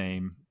is the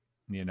same,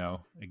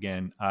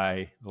 Again,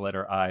 the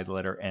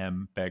letter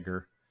M,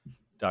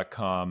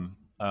 beggar.com.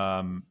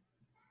 I'm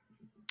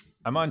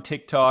on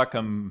TikTok.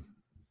 I'm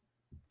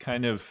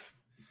kind of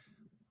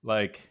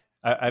like,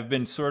 I've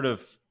been sort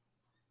of,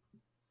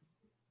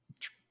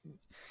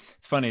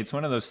 it's funny. It's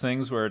one of those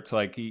things where it's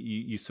like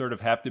you sort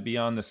of have to be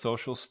on the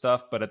social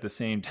stuff, but at the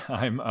same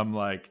time, I'm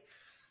like,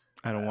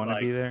 I don't want to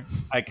be there.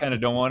 I kind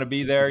of don't want to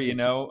be there,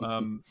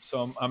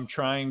 So I'm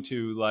trying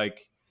to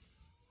like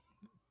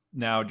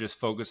now just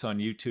focus on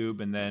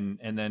YouTube and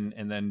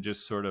then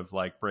just sort of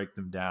like break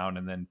them down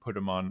and then put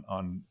them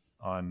on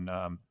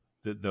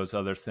those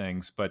other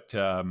things. But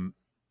so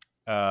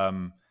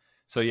I'm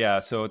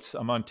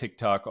on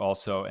TikTok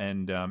also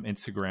and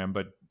Instagram,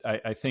 but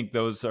I think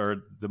those are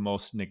the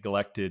most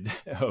neglected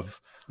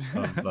of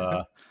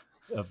the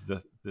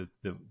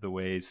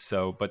ways.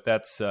 So, but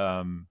that's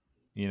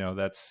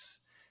that's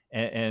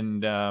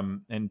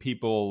and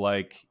people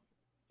like,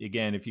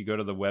 again, if you go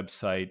to the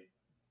website,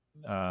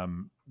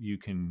 you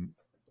can.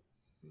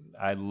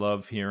 I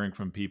love hearing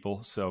from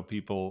people. So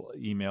people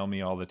email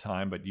me all the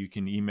time, but you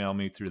can email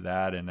me through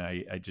that, and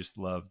I just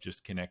love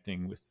just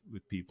connecting with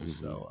people.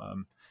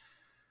 Mm-hmm.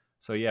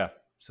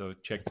 So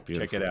check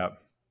it out.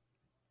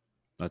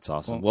 That's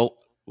awesome. Well,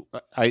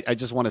 I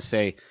just want to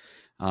say,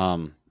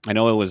 I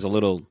know it was a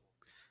little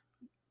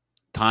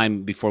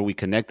time before we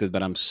connected,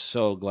 but I'm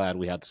so glad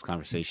we had this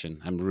conversation.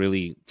 I'm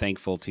really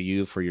thankful to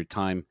you for your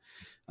time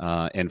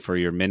and for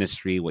your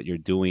ministry, what you're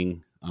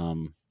doing.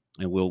 And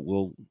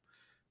we'll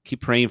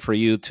keep praying for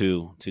you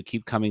to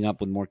keep coming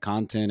up with more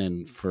content,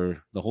 and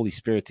for the Holy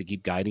Spirit to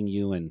keep guiding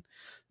you and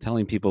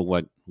telling people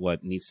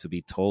what needs to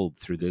be told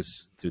through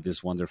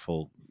this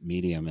wonderful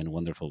medium and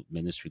wonderful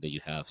ministry that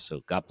you have.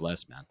 So God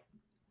bless, man.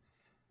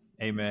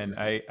 Amen.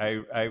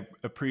 I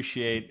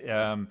appreciate,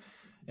 and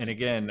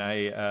again,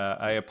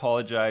 I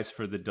apologize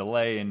for the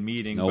delay in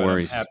meeting. No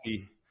worries. I'm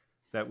happy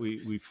that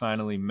we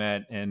finally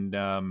met, and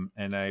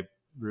I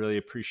really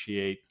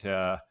appreciate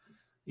the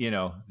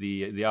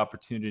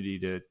opportunity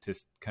to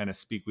kind of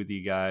speak with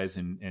you guys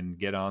and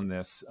get on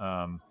this,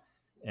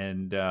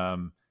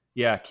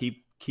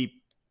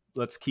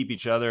 let's keep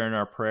each other in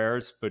our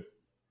prayers, but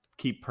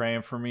keep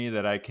praying for me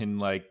that I can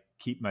like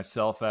keep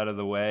myself out of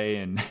the way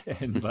and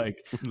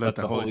like let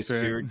the Holy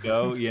Spirit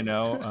go,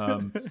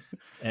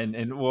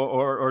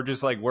 or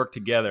just like work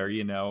together,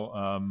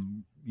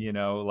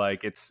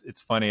 like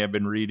it's funny. I've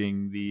been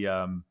reading the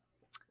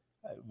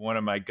one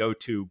of my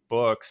go-to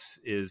books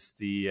is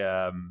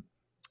the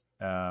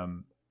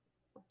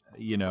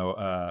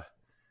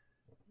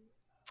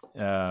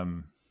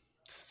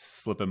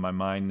slipping my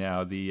mind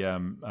now,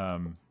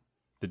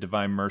 the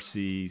Divine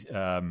Mercy,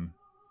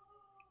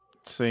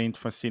 Saint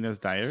Faustina's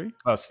Diary.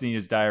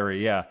 Faustina's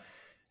Diary, yeah.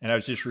 And I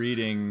was just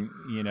reading,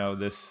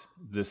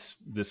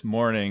 this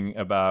morning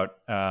about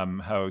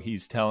how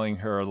he's telling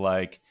her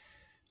like,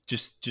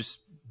 just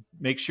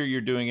make sure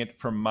you're doing it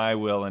from my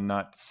will and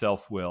not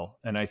self-will.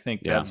 And I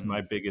think that's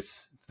my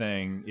biggest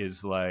thing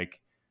is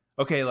like,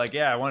 okay, like,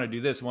 I want to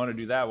do this, I want to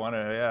do that,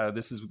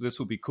 this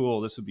will be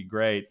cool, this would be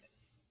great,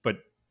 but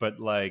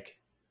like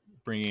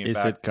bringing it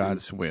back. Is it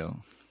God's will?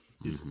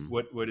 Is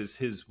what is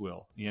His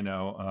will?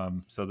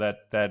 So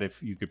that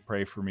if you could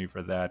pray for me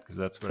for that, because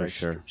that's what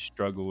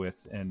struggle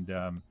with,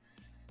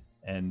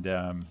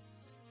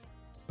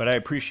 but I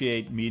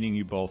appreciate meeting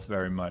you both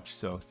very much.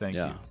 So thank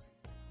you.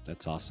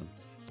 That's awesome.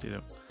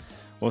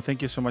 Well,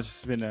 thank you so much.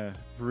 It's been a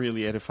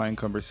really edifying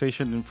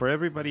conversation. And for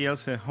everybody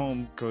else at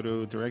home, go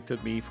to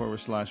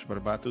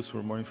directed.me/Barbatus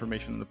for more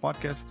information on the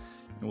podcast.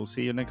 And we'll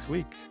see you next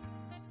week.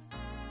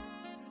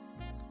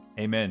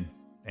 Amen.